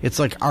stuff, it's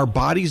like our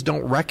bodies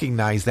don't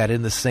recognize that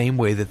in the same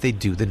way that they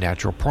do the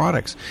natural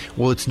products.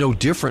 Well, it's no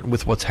different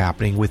with what's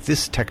happening with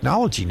this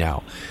technology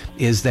now,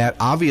 is that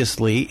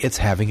obviously it's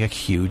having a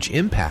huge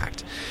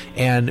impact.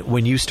 And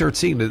when you start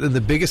seeing the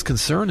biggest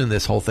concern in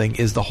this whole thing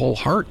is the whole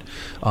heart,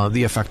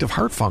 the effect of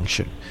heart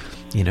function.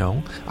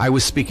 I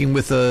was speaking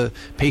with a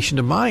patient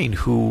of mine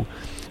who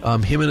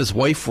him and his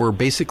wife were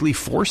basically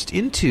forced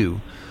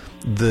into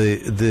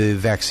the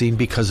vaccine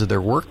because of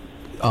their work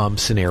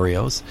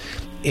scenarios.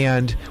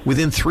 And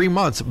within 3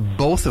 months,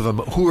 both of them,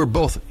 who were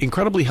both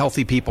incredibly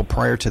healthy people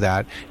prior to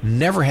that,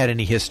 never had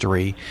any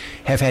history,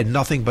 have had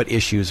nothing but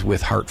issues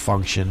with heart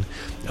function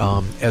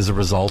as a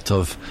result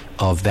of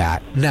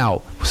that.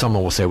 Now,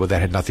 someone will say, well, that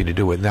had nothing to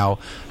do with it. Now,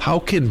 how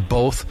can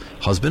both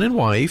husband and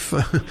wife,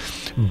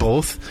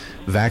 both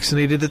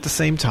vaccinated at the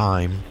same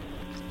time,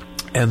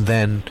 and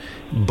then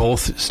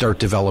both start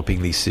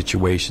developing these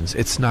situations?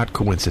 It's not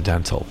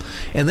coincidental.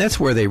 And that's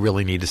where they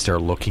really need to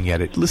start looking at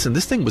it. Listen,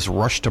 this thing was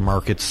rushed to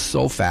market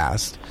so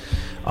fast.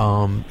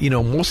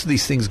 Most of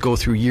these things go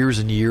through years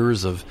and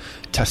years of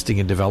testing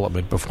and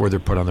development before they're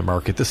put on the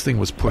market. This thing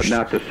was pushed. But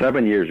not the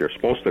 7 years you're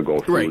supposed to go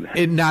through.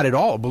 Right. Not at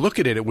all. But look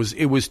at it. It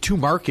was to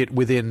market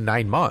within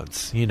 9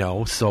 months,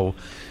 so...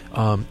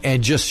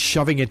 and just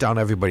shoving it down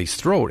everybody's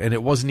throat, and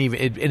it wasn't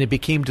even. And it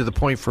became to the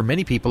point for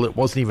many people it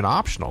wasn't even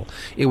optional.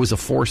 It was a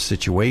forced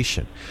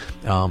situation,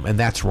 and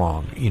that's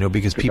wrong.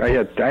 Because people.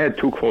 I had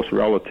two close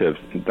relatives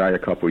die a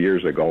couple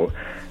years ago.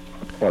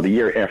 Well, the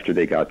year after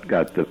they got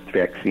the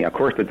vaccine. Of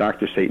course, the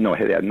doctors say no,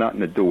 it had nothing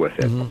to do with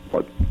it. Mm-hmm.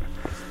 But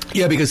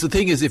yeah, because the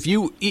thing is,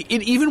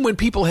 even when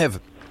people have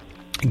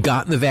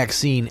gotten the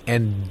vaccine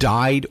and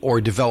died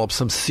or developed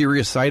some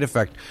serious side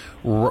effect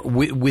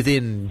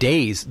within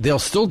days, they'll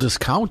still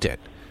discount it.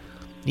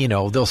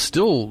 They'll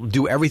still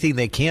do everything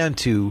they can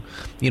to,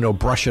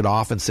 brush it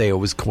off and say it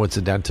was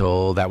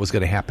coincidental, that was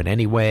going to happen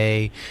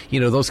anyway.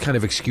 Those kind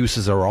of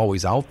excuses are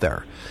always out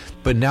there.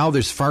 But now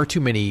there's far too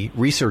many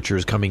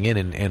researchers coming in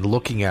and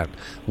looking at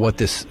what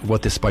this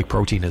spike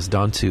protein has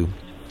done to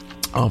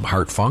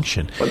heart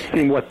function. But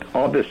seeing what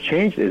all this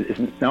changed is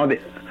now that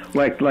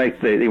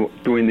like they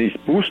doing these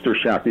booster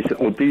shots. They said,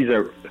 "Oh, these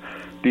are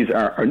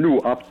a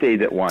new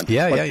updated ones."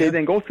 But they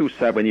didn't go through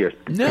 7 years.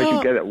 Because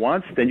you get it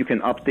once, then you can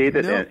update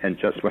it and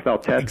just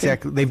without testing.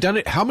 Exactly. They've done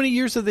it. How many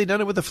years have they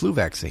done it with the flu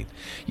vaccine?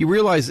 You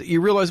realize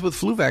with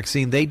flu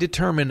vaccine, they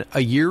determine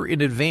a year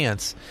in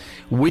advance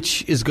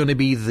which is going to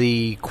be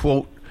the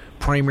quote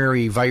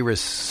primary virus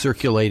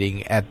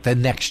circulating at the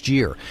next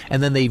year,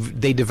 and then they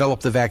develop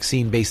the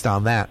vaccine based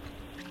on that.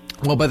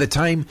 Well, by the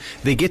time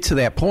they get to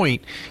that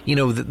point,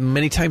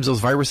 many times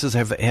those viruses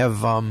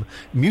have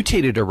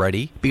mutated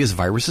already, because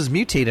viruses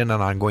mutate on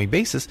an ongoing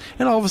basis,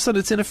 and all of a sudden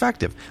it's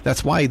ineffective.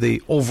 That's why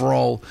the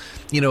overall,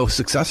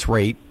 success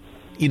rate,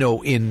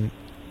 in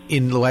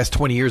the last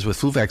 20 years with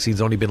flu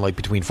vaccines only been like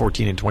between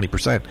 14 and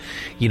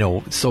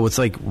 20%. So it's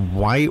like,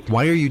 why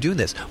are you doing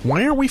this?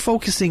 Why aren't we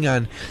focusing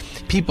on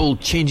people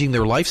changing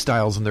their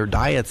lifestyles and their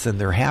diets and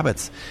their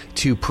habits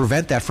to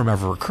prevent that from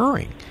ever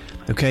occurring?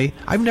 Okay,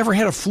 I've never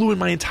had a flu in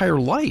my entire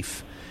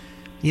life,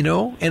 and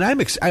I'm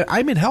in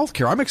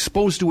healthcare. I'm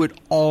exposed to it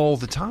all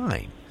the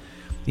time,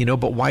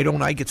 but why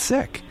don't I get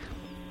sick?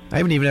 I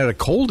haven't even had a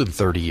cold in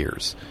 30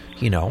 years,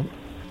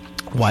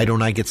 Why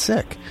don't I get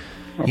sick?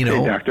 Okay,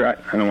 Doctor,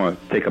 I don't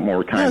want to take up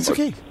more time. Yeah, it's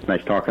okay.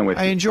 Nice talking with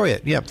you. I enjoy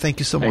it. Yeah, thank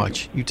you so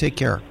much. You take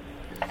care.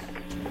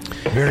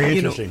 Very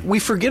interesting. We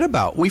forget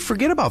about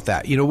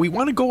that. We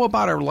want to go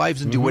about our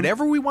lives and do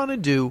whatever we want to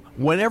do,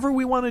 whenever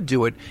we want to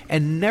do it,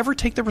 and never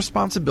take the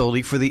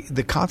responsibility for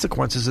the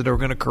consequences that are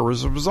going to occur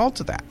as a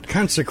result of that.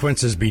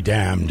 Consequences be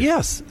damned.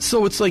 Yes.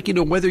 So it's like,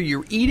 whether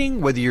you're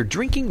eating, whether you're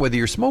drinking, whether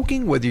you're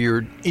smoking, whether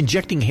you're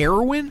injecting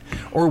heroin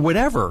or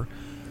whatever,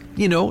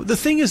 the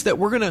thing is that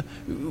we're going to,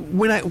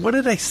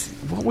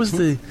 what was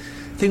the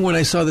thing when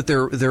I saw that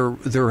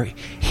they're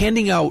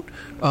handing out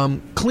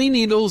clean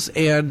needles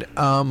and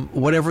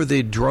whatever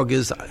the drug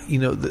is, the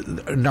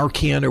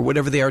Narcan or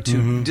whatever they are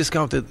to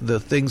discount the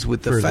things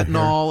with the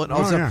fentanyl and all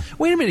that stuff. Yeah.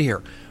 Wait a minute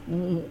here.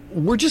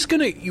 We're just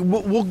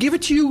we'll give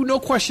it to you, no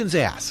questions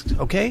asked.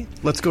 Okay,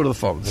 let's go to the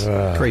phones.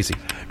 Crazy.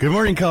 Good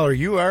morning, caller.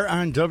 You are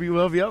on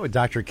WLVL with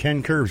Dr.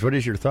 Ken Kurbs. What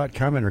is your thought,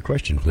 comment, or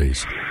question,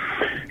 please?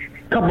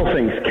 Couple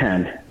things,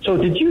 Ken. So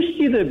did you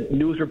see the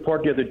news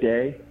report the other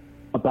day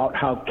about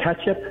how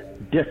ketchup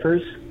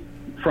differs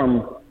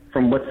from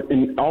what's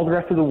in all the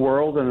rest of the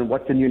world and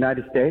what's in the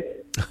United States?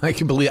 I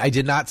can believe I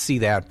did not see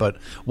that, but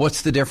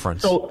what's the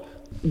difference? So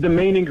the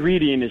main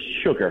ingredient is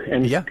sugar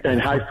and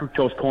high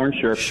fructose corn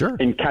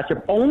syrup in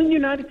ketchup only in the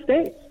United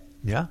States.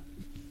 Yeah.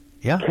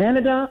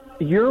 Canada,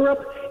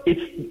 Europe,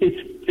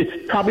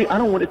 it's probably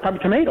it's probably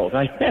tomatoes.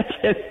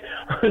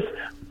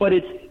 But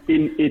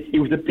it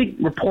was a big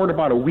report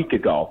about a week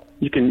ago.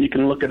 You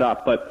can look it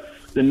up, but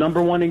the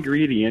number one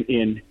ingredient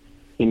in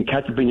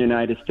ketchup in the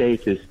United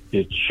States is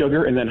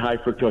sugar and then high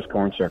fructose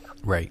corn syrup.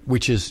 Right,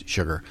 which is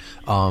sugar.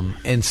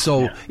 And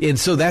so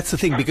that's the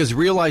thing, because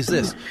realize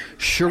this,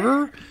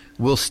 sugar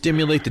will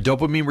stimulate the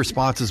dopamine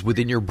responses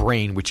within your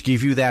brain, which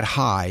give you that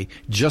high,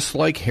 just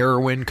like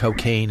heroin,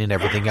 cocaine, and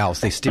everything else.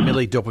 They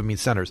stimulate dopamine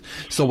centers.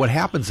 So what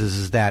happens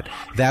is that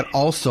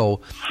also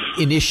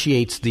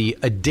initiates the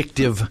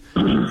addictiveness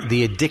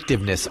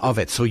of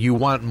it. So you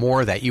want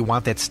more of that. You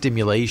want that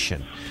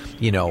stimulation,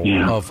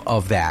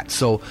 of that.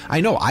 So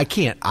I know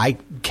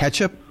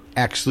ketchup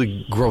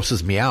actually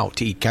grosses me out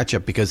to eat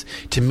ketchup, because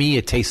to me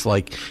it tastes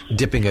like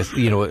dipping a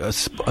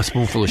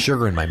spoonful of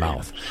sugar in my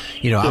mouth.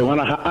 On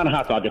a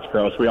hot dog it's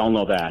gross. We all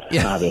know that,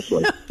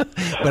 obviously.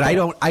 But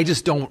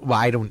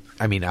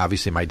I mean,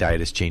 obviously my diet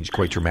has changed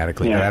quite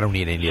dramatically, but I don't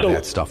eat any of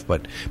that stuff.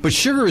 But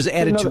sugar is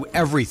added to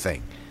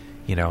everything,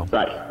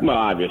 Right. Well,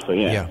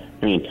 obviously, yeah.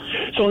 I mean,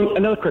 so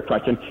another quick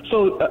question.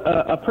 So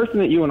a person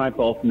that you and I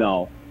both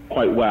know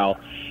quite well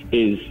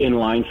is in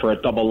line for a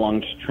double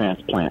lung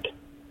transplant.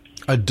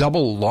 A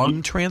double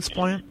lung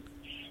transplant?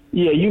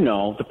 Yeah,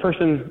 the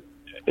person,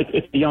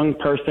 it's a young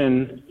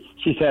person.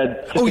 She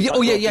said...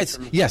 Yes.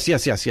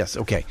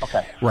 Okay.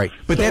 Right.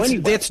 But so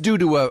that's due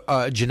to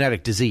a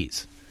genetic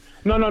disease.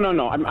 No.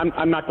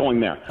 I'm not going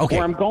there. Okay.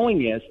 Where I'm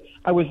going is,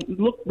 I was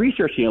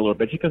researching a little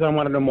bit because I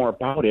want to know more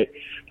about it.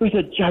 There's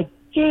a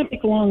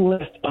gigantic long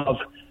list of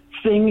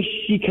things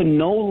she can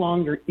no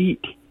longer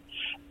eat.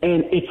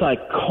 And it's like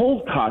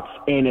cold cuts,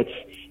 and it's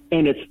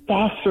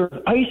soft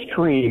serve ice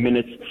cream, and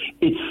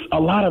it's a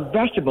lot of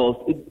vegetables.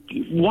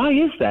 Why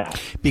is that?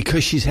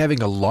 Because she's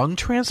having a lung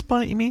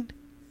transplant, you mean?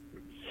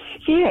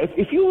 Yeah,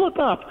 if you look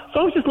up, so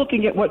I was just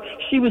looking at what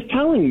she was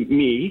telling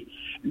me,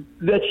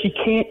 that she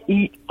can't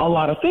eat a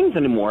lot of things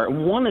anymore.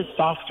 One is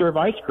soft serve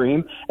ice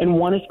cream, and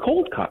one is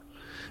cold cut.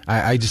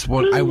 I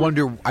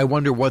wonder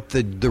what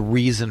the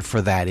reason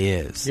for that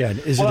is. Yeah,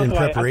 is it in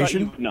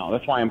preparation? No,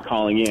 that's why I'm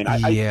calling in.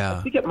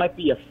 I think it might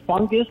be a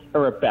fungus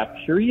or a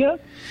bacteria.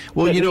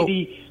 Well,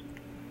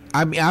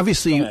 I mean,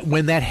 obviously,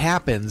 when that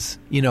happens,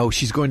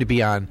 she's going to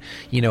be on,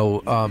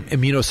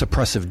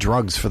 immunosuppressive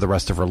drugs for the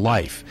rest of her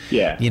life.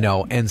 Yeah.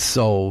 And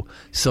so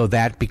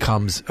that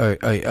becomes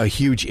a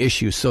huge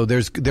issue. So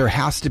there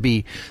has to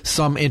be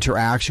some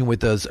interaction with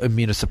those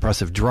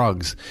immunosuppressive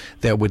drugs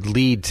that would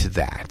lead to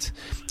that.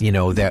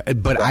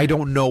 But I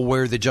don't know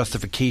where the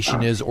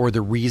justification is or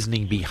the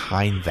reasoning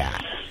behind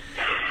that.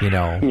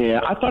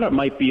 Yeah, I thought it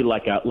might be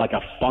like a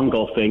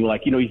fungal thing.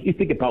 Like, you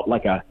think about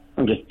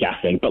I'm just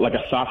guessing, but like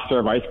a soft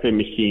serve ice cream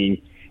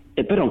machine,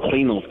 they don't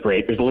clean those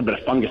great. There's a little bit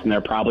of fungus in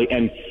there probably,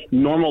 and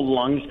normal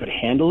lungs could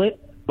handle it.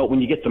 But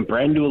when you get some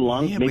brand new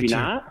lungs, maybe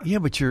not. Yeah,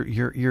 but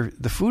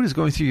the food is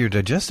going through your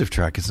digestive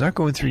tract. It's not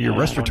going through your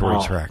respiratory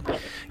tract.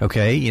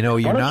 Okay, you're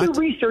not. Why don't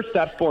you research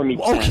that for me,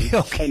 Ken?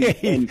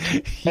 Okay.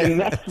 And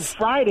next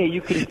Friday,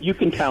 you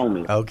can tell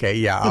me. Okay,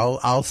 yeah,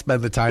 I'll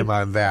spend the time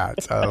on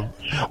that. Well,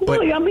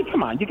 I mean,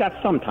 come on, you got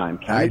some time,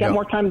 Ken. You got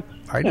more time.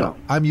 I know.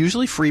 I'm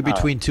usually free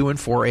between 2 and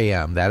 4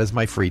 a.m. That is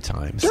my free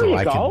time. There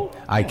you go.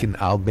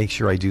 I'll make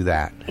sure I do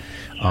that.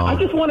 I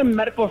just want a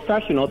medical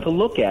professional to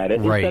look at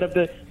it instead of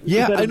the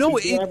I know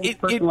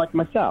person like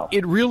myself.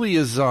 It really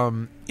is.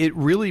 It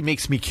really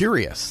makes me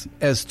curious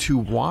as to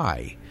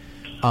why.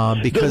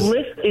 Because the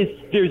list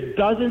is there's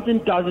dozens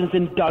and dozens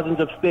and dozens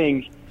of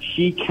things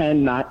she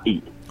cannot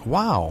eat.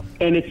 Wow.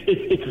 And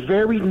it's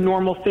very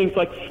normal things.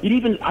 Like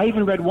I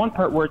even read one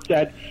part where it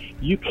said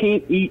you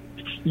can eat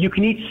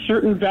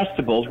certain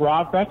vegetables,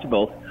 raw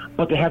vegetables,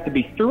 but they have to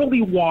be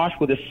thoroughly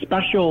washed with a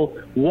special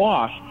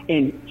wash,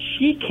 and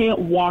she can't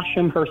wash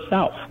them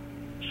herself.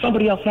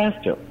 Somebody else has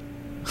to.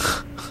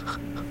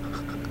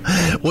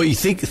 Well, you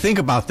think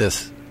about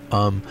this.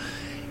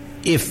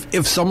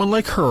 If someone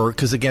like her,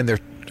 because again,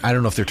 I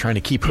don't know if they're trying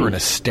to keep her in a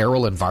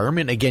sterile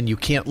environment. Again, you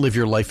can't live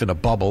your life in a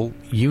bubble.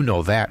 You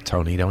know that,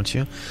 Tony, don't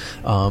you?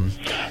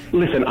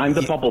 Listen, I'm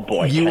the bubble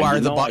boy. You are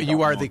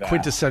the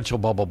quintessential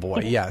bubble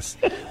boy. Yes.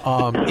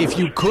 If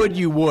you could,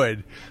 you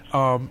would.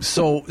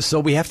 So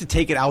we have to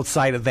take it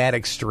outside of that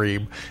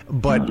extreme.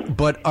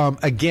 But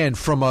again,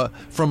 from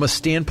a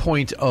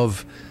standpoint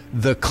of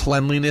the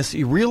cleanliness,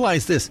 you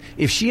realize this: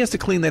 if she has to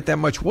clean that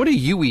much, what are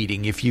you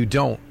eating if you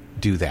don't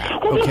do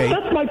that? Well, okay,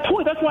 that's my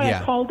point. That's why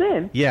I called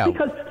in. Yeah.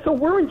 Because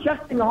we're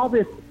ingesting all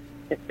this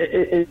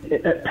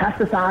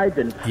pesticides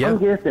and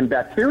fungus and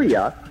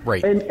bacteria.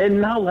 Right. And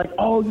now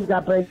you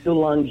got brand new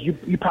lungs.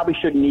 You probably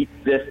shouldn't eat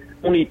this.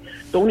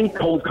 Don't eat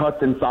cold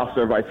cuts and soft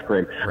serve ice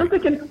cream. Right. I'm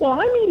thinking,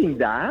 well, I'm eating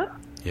that.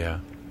 Yeah.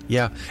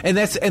 Yeah, and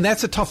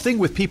that's a tough thing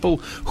with people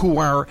who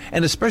are,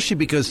 and especially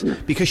because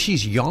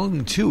she's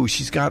young too.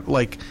 She's got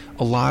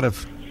a lot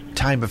of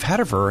time ahead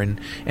of her, and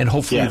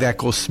hopefully that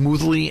goes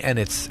smoothly and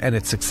it's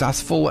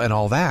successful and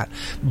all that.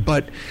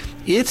 But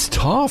it's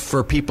tough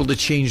for people to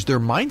change their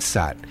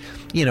mindset.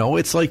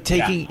 It's like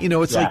taking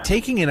like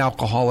taking an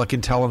alcoholic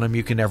and telling them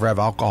you can never have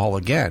alcohol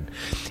again.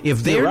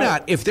 If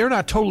they're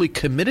not totally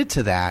committed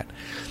to that,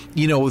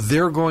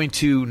 they're going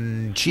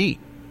to cheat.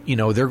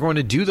 They're going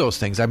to do those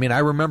things. I mean, I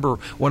remember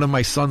one of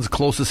my son's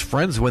closest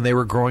friends when they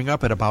were growing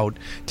up at about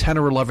 10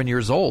 or 11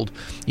 years old,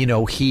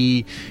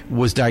 he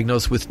was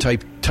diagnosed with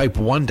type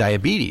 1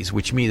 diabetes,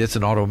 which means it's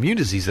an autoimmune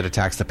disease that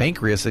attacks the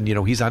pancreas. And,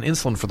 he's on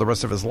insulin for the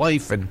rest of his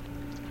life. And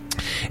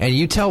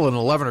you tell an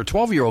 11 or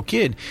 12-year-old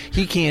kid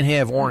he can't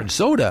have orange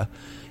soda,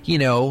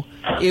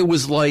 it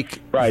was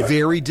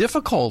very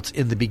difficult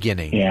in the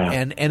beginning. Yeah.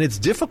 And it's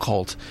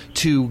difficult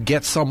to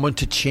get someone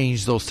to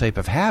change those type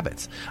of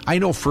habits. I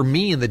know for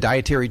me, in the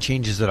dietary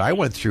changes that I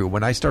went through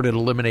when I started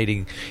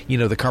eliminating,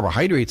 the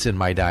carbohydrates in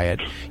my diet,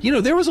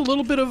 there was a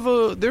little bit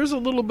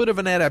of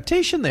an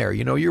adaptation there.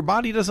 Your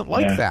body doesn't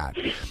like that.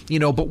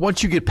 But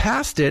once you get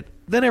past it,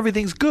 then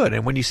everything's good.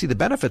 And when you see the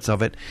benefits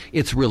of it,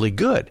 it's really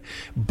good.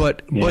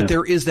 But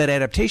there is that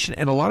adaptation,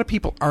 and a lot of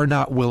people are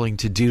not willing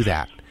to do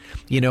that.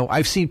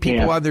 I've seen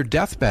people on their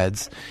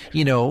deathbeds,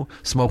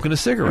 smoking a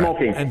cigarette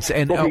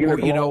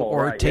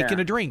or taking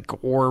a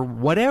drink or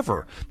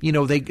whatever.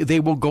 They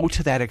will go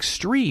to that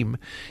extreme,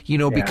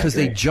 because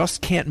they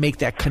just can't make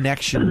that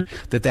connection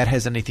that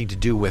has anything to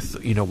do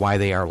with, why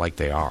they are like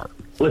they are.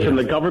 Listen,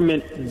 the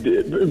government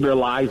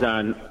relies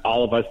on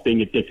all of us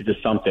being addicted to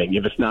something.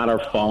 If it's not our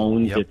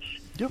phones,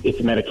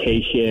 it's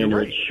medication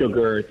or it's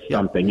sugar, it's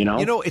something,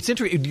 It's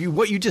interesting.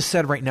 What you just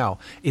said right now,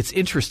 it's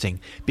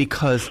interesting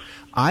because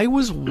I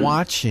was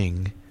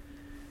watching,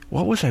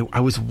 what was I?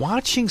 I was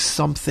watching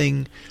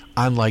something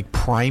on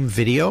Prime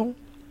Video,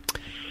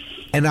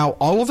 and now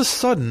all of a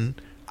sudden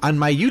on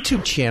my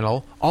YouTube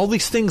channel, all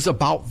these things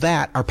about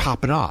that are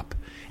popping up.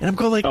 And I'm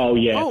going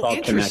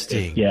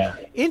interesting. Yeah.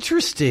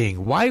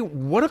 Interesting.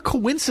 What a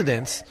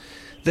coincidence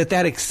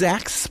that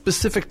exact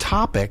specific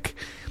topic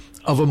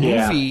of a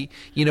movie,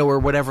 or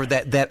whatever,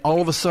 that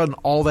all of a sudden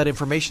all that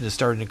information is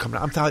starting to come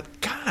out. I'm thought,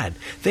 God,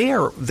 they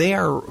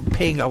are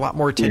paying a lot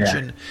more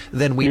attention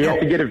than we know. You have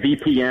to get a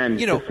VPN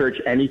to search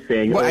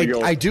anything. Well,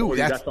 I do.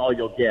 That's all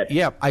you'll get.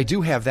 Yeah, I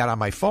do have that on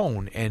my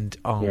phone, and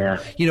and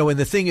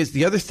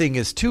the other thing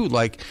is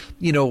too,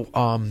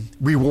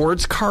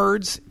 rewards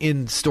cards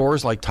in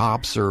stores like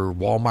Tops or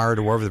Walmart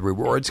or wherever, the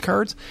rewards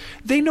cards,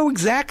 they know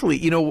exactly.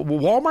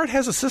 Walmart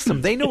has a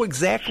system. They know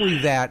exactly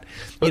that.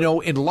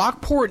 In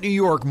Lockport, New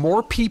York,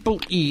 more people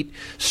eat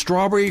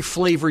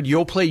strawberry-flavored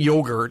Yoplait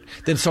yogurt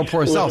than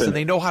someplace else, and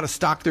they know how to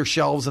stock their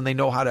shelves and they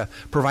know how to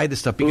provide this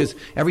stuff because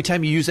every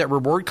time you use that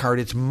reward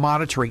card, it's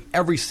monitoring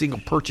every single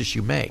purchase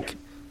you make.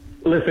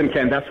 Listen,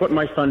 Ken, that's what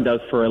my son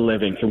does for a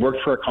living. He works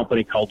for a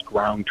company called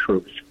Ground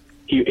Truth.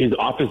 His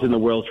office is in the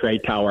World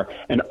Trade Tower,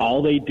 and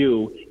all they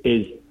do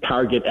is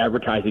target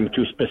advertising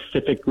to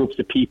specific groups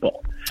of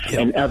people. Yep.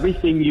 And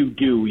everything you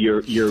do,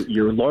 your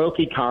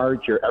loyalty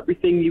cards,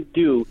 everything you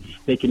do,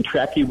 they can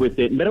track you with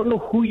it. And they don't know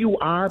who you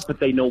are, but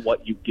they know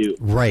what you do.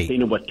 Right. They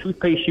know what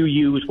toothpaste you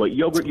use, what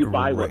yogurt you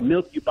buy, what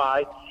milk you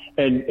buy.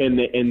 And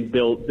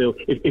they'll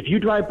if you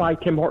drive by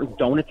Tim Hortons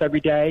Donuts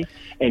every day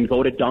and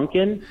go to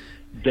Dunkin',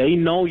 they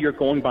know you're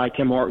going by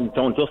Tim Hortons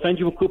Donuts. They'll send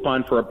you a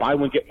coupon for a buy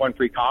one get one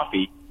free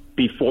coffee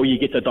before you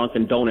get to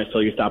Dunkin' Donuts, so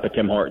you stop at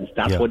Tim Hortons.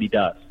 That's what he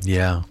does.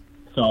 Yeah.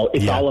 So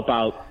it's all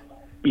about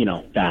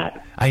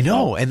that. I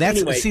know, so, and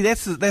that's anyway.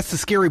 that's the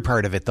scary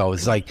part of it, though.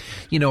 Is like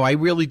I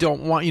really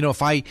don't want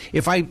if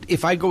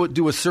I go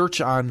do a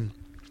search on,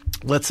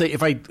 let's say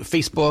if I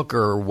Facebook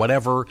or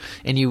whatever,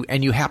 and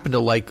you happen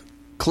to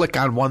click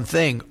on one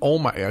thing,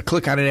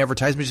 click on an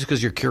advertisement just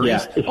because you're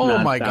curious.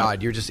 Yeah, my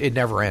God, it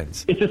never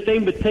ends. It's the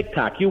same with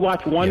TikTok. You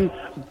watch one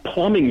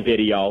plumbing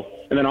video,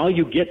 and then all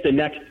you get the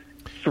next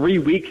 3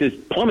 weeks is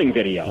plumbing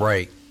video.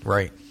 Right.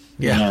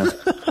 Yeah.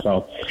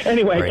 So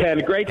anyway, Right. Ken,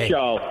 great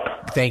show.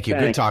 Thank you.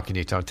 Thanks. Good talking to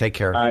you, Tom. Take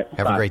care. All right,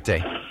 Have bye. a great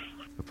day.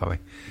 Bye.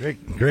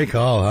 Great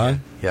call, huh?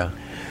 Yeah.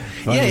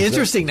 Fun Yeah, as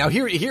interesting. Now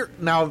here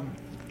now.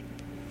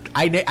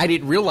 I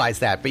didn't realize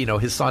that, but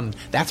his son.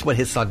 That's what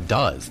his son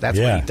does. That's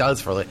what he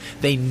does for.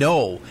 They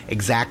know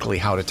exactly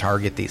how to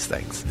target these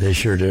things. They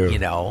sure do.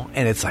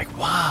 And it's like,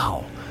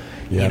 wow.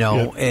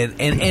 Yep.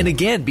 And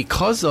again,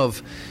 because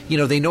of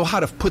they know how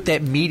to put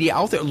that media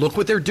out there. Look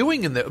what they're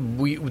doing. And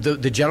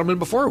the gentleman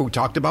before who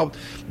talked about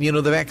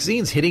the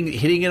vaccines hitting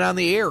it on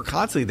the air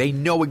constantly. They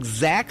know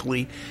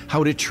exactly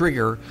how to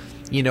trigger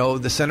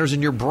the centers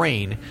in your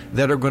brain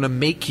that are going to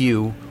make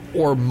you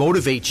or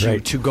motivate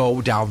you to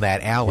go down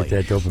that alley.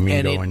 Get that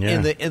dopamine going,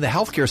 in the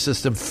healthcare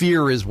system,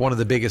 fear is one of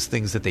the biggest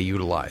things that they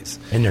utilize.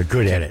 And they're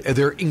good at it.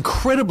 They're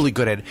incredibly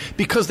good at it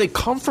because they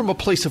come from a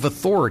place of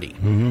authority.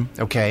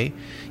 Mm-hmm. Okay?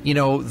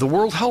 The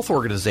World Health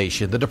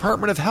Organization, the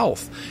Department of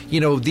Health,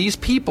 these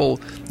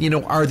people,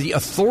 are the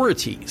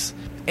authorities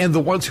and the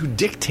ones who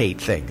dictate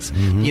things.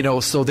 Mm-hmm.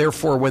 So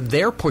therefore, when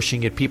they're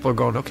pushing it, people are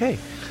going, okay.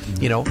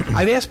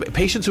 I've asked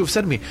patients who have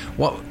said to me,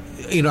 well,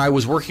 I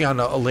was working on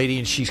a lady,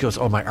 and she goes,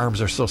 "Oh, my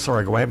arms are so sore."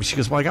 I go, "What happened?" She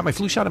goes, "Well, I got my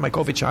flu shot and my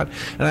COVID shot,"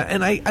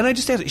 and I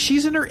just asked her,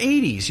 she's in her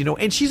 80s,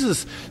 and she's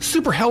this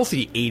super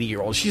healthy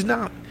 80-year-old. She's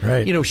not,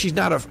 she's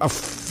not a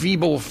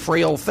feeble,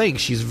 frail thing.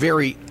 She's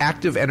very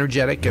active,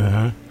 energetic,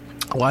 and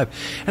alive.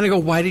 And I go,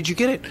 "Why did you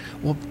get it?"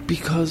 Well,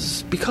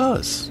 because.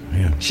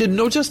 Yeah. She had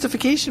no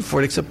justification for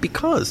it except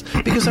because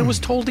I was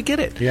told to get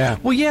it. Yeah.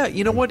 Well, yeah.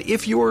 You know what?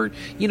 If you're,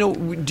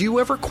 do you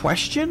ever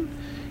question,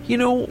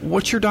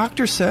 what your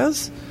doctor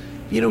says?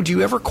 Do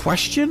you ever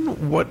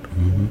question what,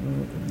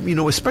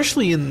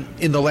 especially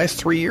in the last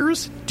 3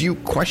 years, do you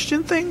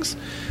question things?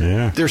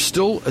 Yeah. There's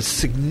still a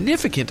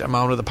significant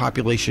amount of the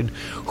population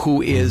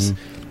who is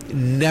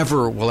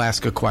never will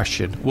ask a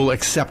question, will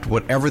accept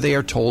whatever they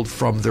are told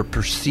from their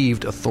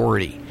perceived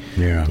authority.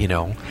 Yeah.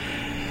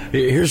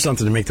 Here's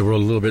something to make the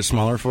world a little bit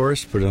smaller for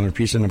us, put another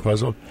piece in the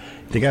puzzle.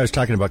 The guy was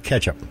talking about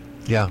ketchup.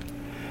 Yeah.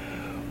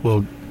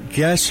 Well,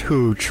 guess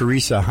who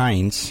Teresa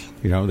Heinz,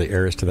 the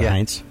heiress to the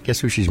Heinz, guess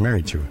who she's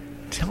married to?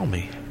 Tell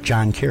me.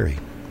 John Kerry.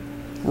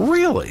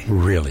 Really?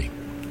 Really.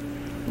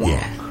 Wow.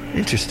 Yeah.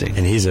 Interesting.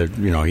 And he's a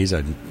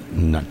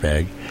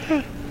nutbag.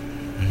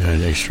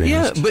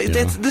 Yeah, but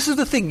this is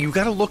the thing. You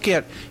got to look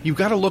at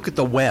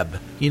the web.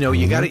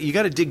 You got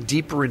to dig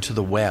deeper into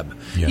the web.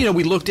 Yeah.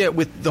 We looked at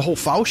with the whole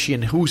Fauci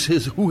and who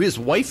his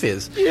wife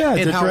is. Yeah,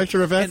 and the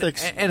director of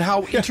ethics, and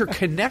how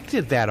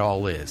interconnected that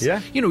all is. Yeah.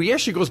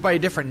 Yes, she goes by a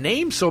different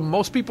name, so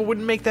most people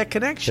wouldn't make that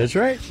connection. That's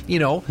right.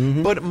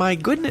 But my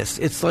goodness,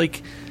 it's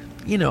like,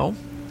 I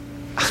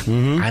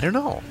don't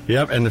know.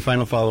 Yep, and the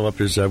final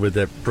follow-up is with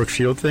that Brooke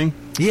Shield thing.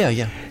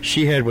 Yeah.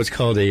 She had what's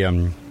called a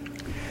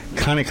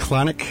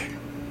clonic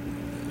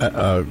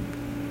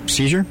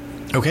seizure.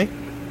 Okay.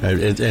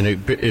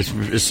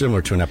 It's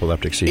similar to an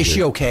epileptic seizure. Is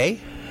she okay?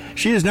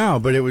 She is now,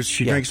 but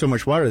she drank so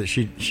much water that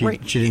she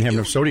didn't have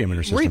enough sodium in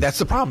her system. Right, that's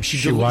the problem.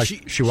 She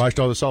washed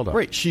all the salt out.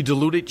 Right, she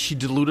diluted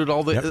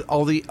all the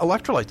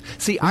electrolytes.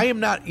 See, I am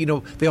not.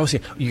 They always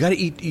say you got to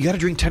eat. You got to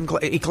drink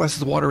 8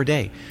 glasses of water a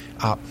day.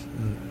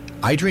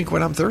 I drink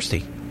when I'm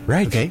thirsty.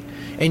 Right. Okay.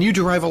 And you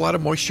derive a lot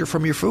of moisture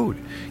from your food.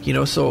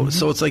 So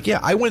it's like,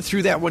 I went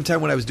through that one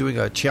time when I was doing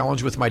a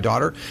challenge with my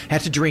daughter. I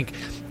had to drink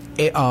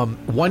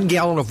 1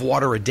 gallon of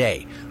water a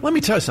day. Let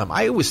me tell you something.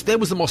 That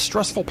was the most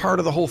stressful part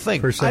of the whole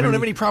thing. I don't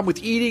have any problem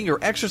with eating or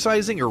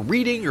exercising or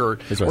reading or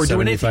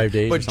doing anything.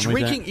 Days but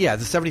drinking, the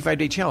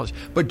 75-day challenge.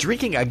 But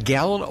drinking a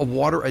gallon of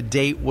water a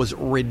day was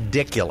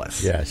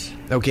ridiculous. Yes.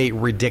 Okay,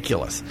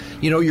 ridiculous.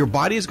 Your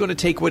body is going to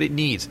take what it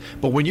needs.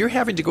 But when you're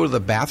having to go to the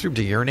bathroom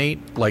to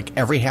urinate like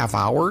every half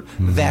hour,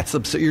 that's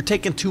absurd. You're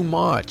taking too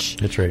much.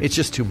 That's right. It's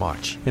just too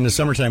much. In the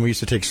summertime, we used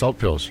to take salt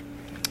pills.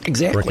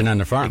 Exactly. Working on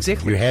the farm.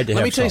 Exactly. You had to Let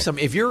have me tell you salt.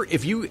 something.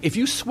 If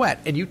you sweat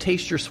and you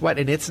taste your sweat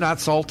and it's not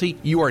salty,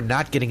 you are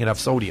not getting enough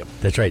sodium.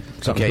 That's right.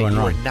 Something's going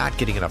wrong. You are not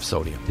getting enough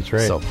sodium. That's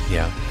right. So,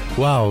 yeah.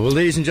 Wow. Well,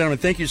 ladies and gentlemen,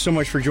 thank you so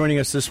much for joining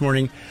us this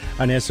morning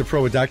on Ask the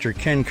Pro with Dr.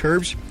 Ken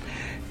Kurbs.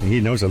 He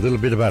knows a little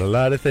bit about a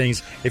lot of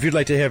things. If you'd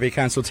like to have a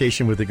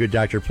consultation with a good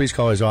doctor, please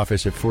call his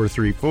office at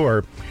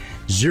 434-0671,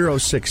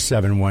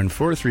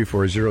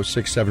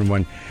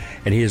 434-0671,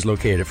 and he is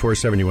located at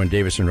 471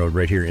 Davison Road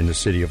right here in the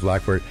city of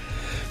Lockport.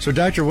 So,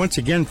 Doctor, once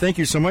again, thank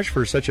you so much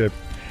for such a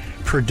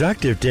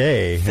productive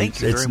day.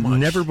 Thank you very much.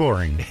 It's never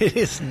boring. It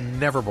is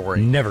never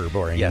boring. Never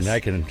boring. Yes. And I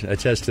can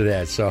attest to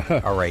that. So,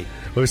 all right.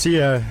 We'll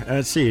see.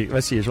 Let's see.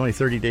 It's only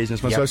 30 days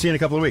this month. Yep. So I'll see you in a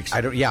couple of weeks. I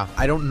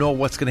don't know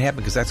what's going to happen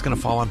because that's going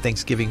to fall on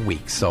Thanksgiving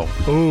week. So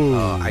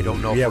I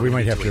don't know. Yeah, if we we're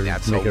might gonna have be to doing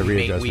that. make a we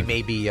readjustment.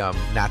 may be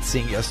not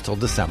seeing us till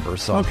December.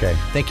 So okay.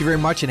 Thank you very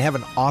much and have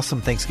an awesome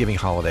Thanksgiving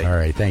holiday. All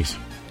right. Thanks.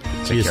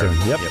 See you care.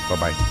 soon. Yep. Bye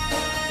bye.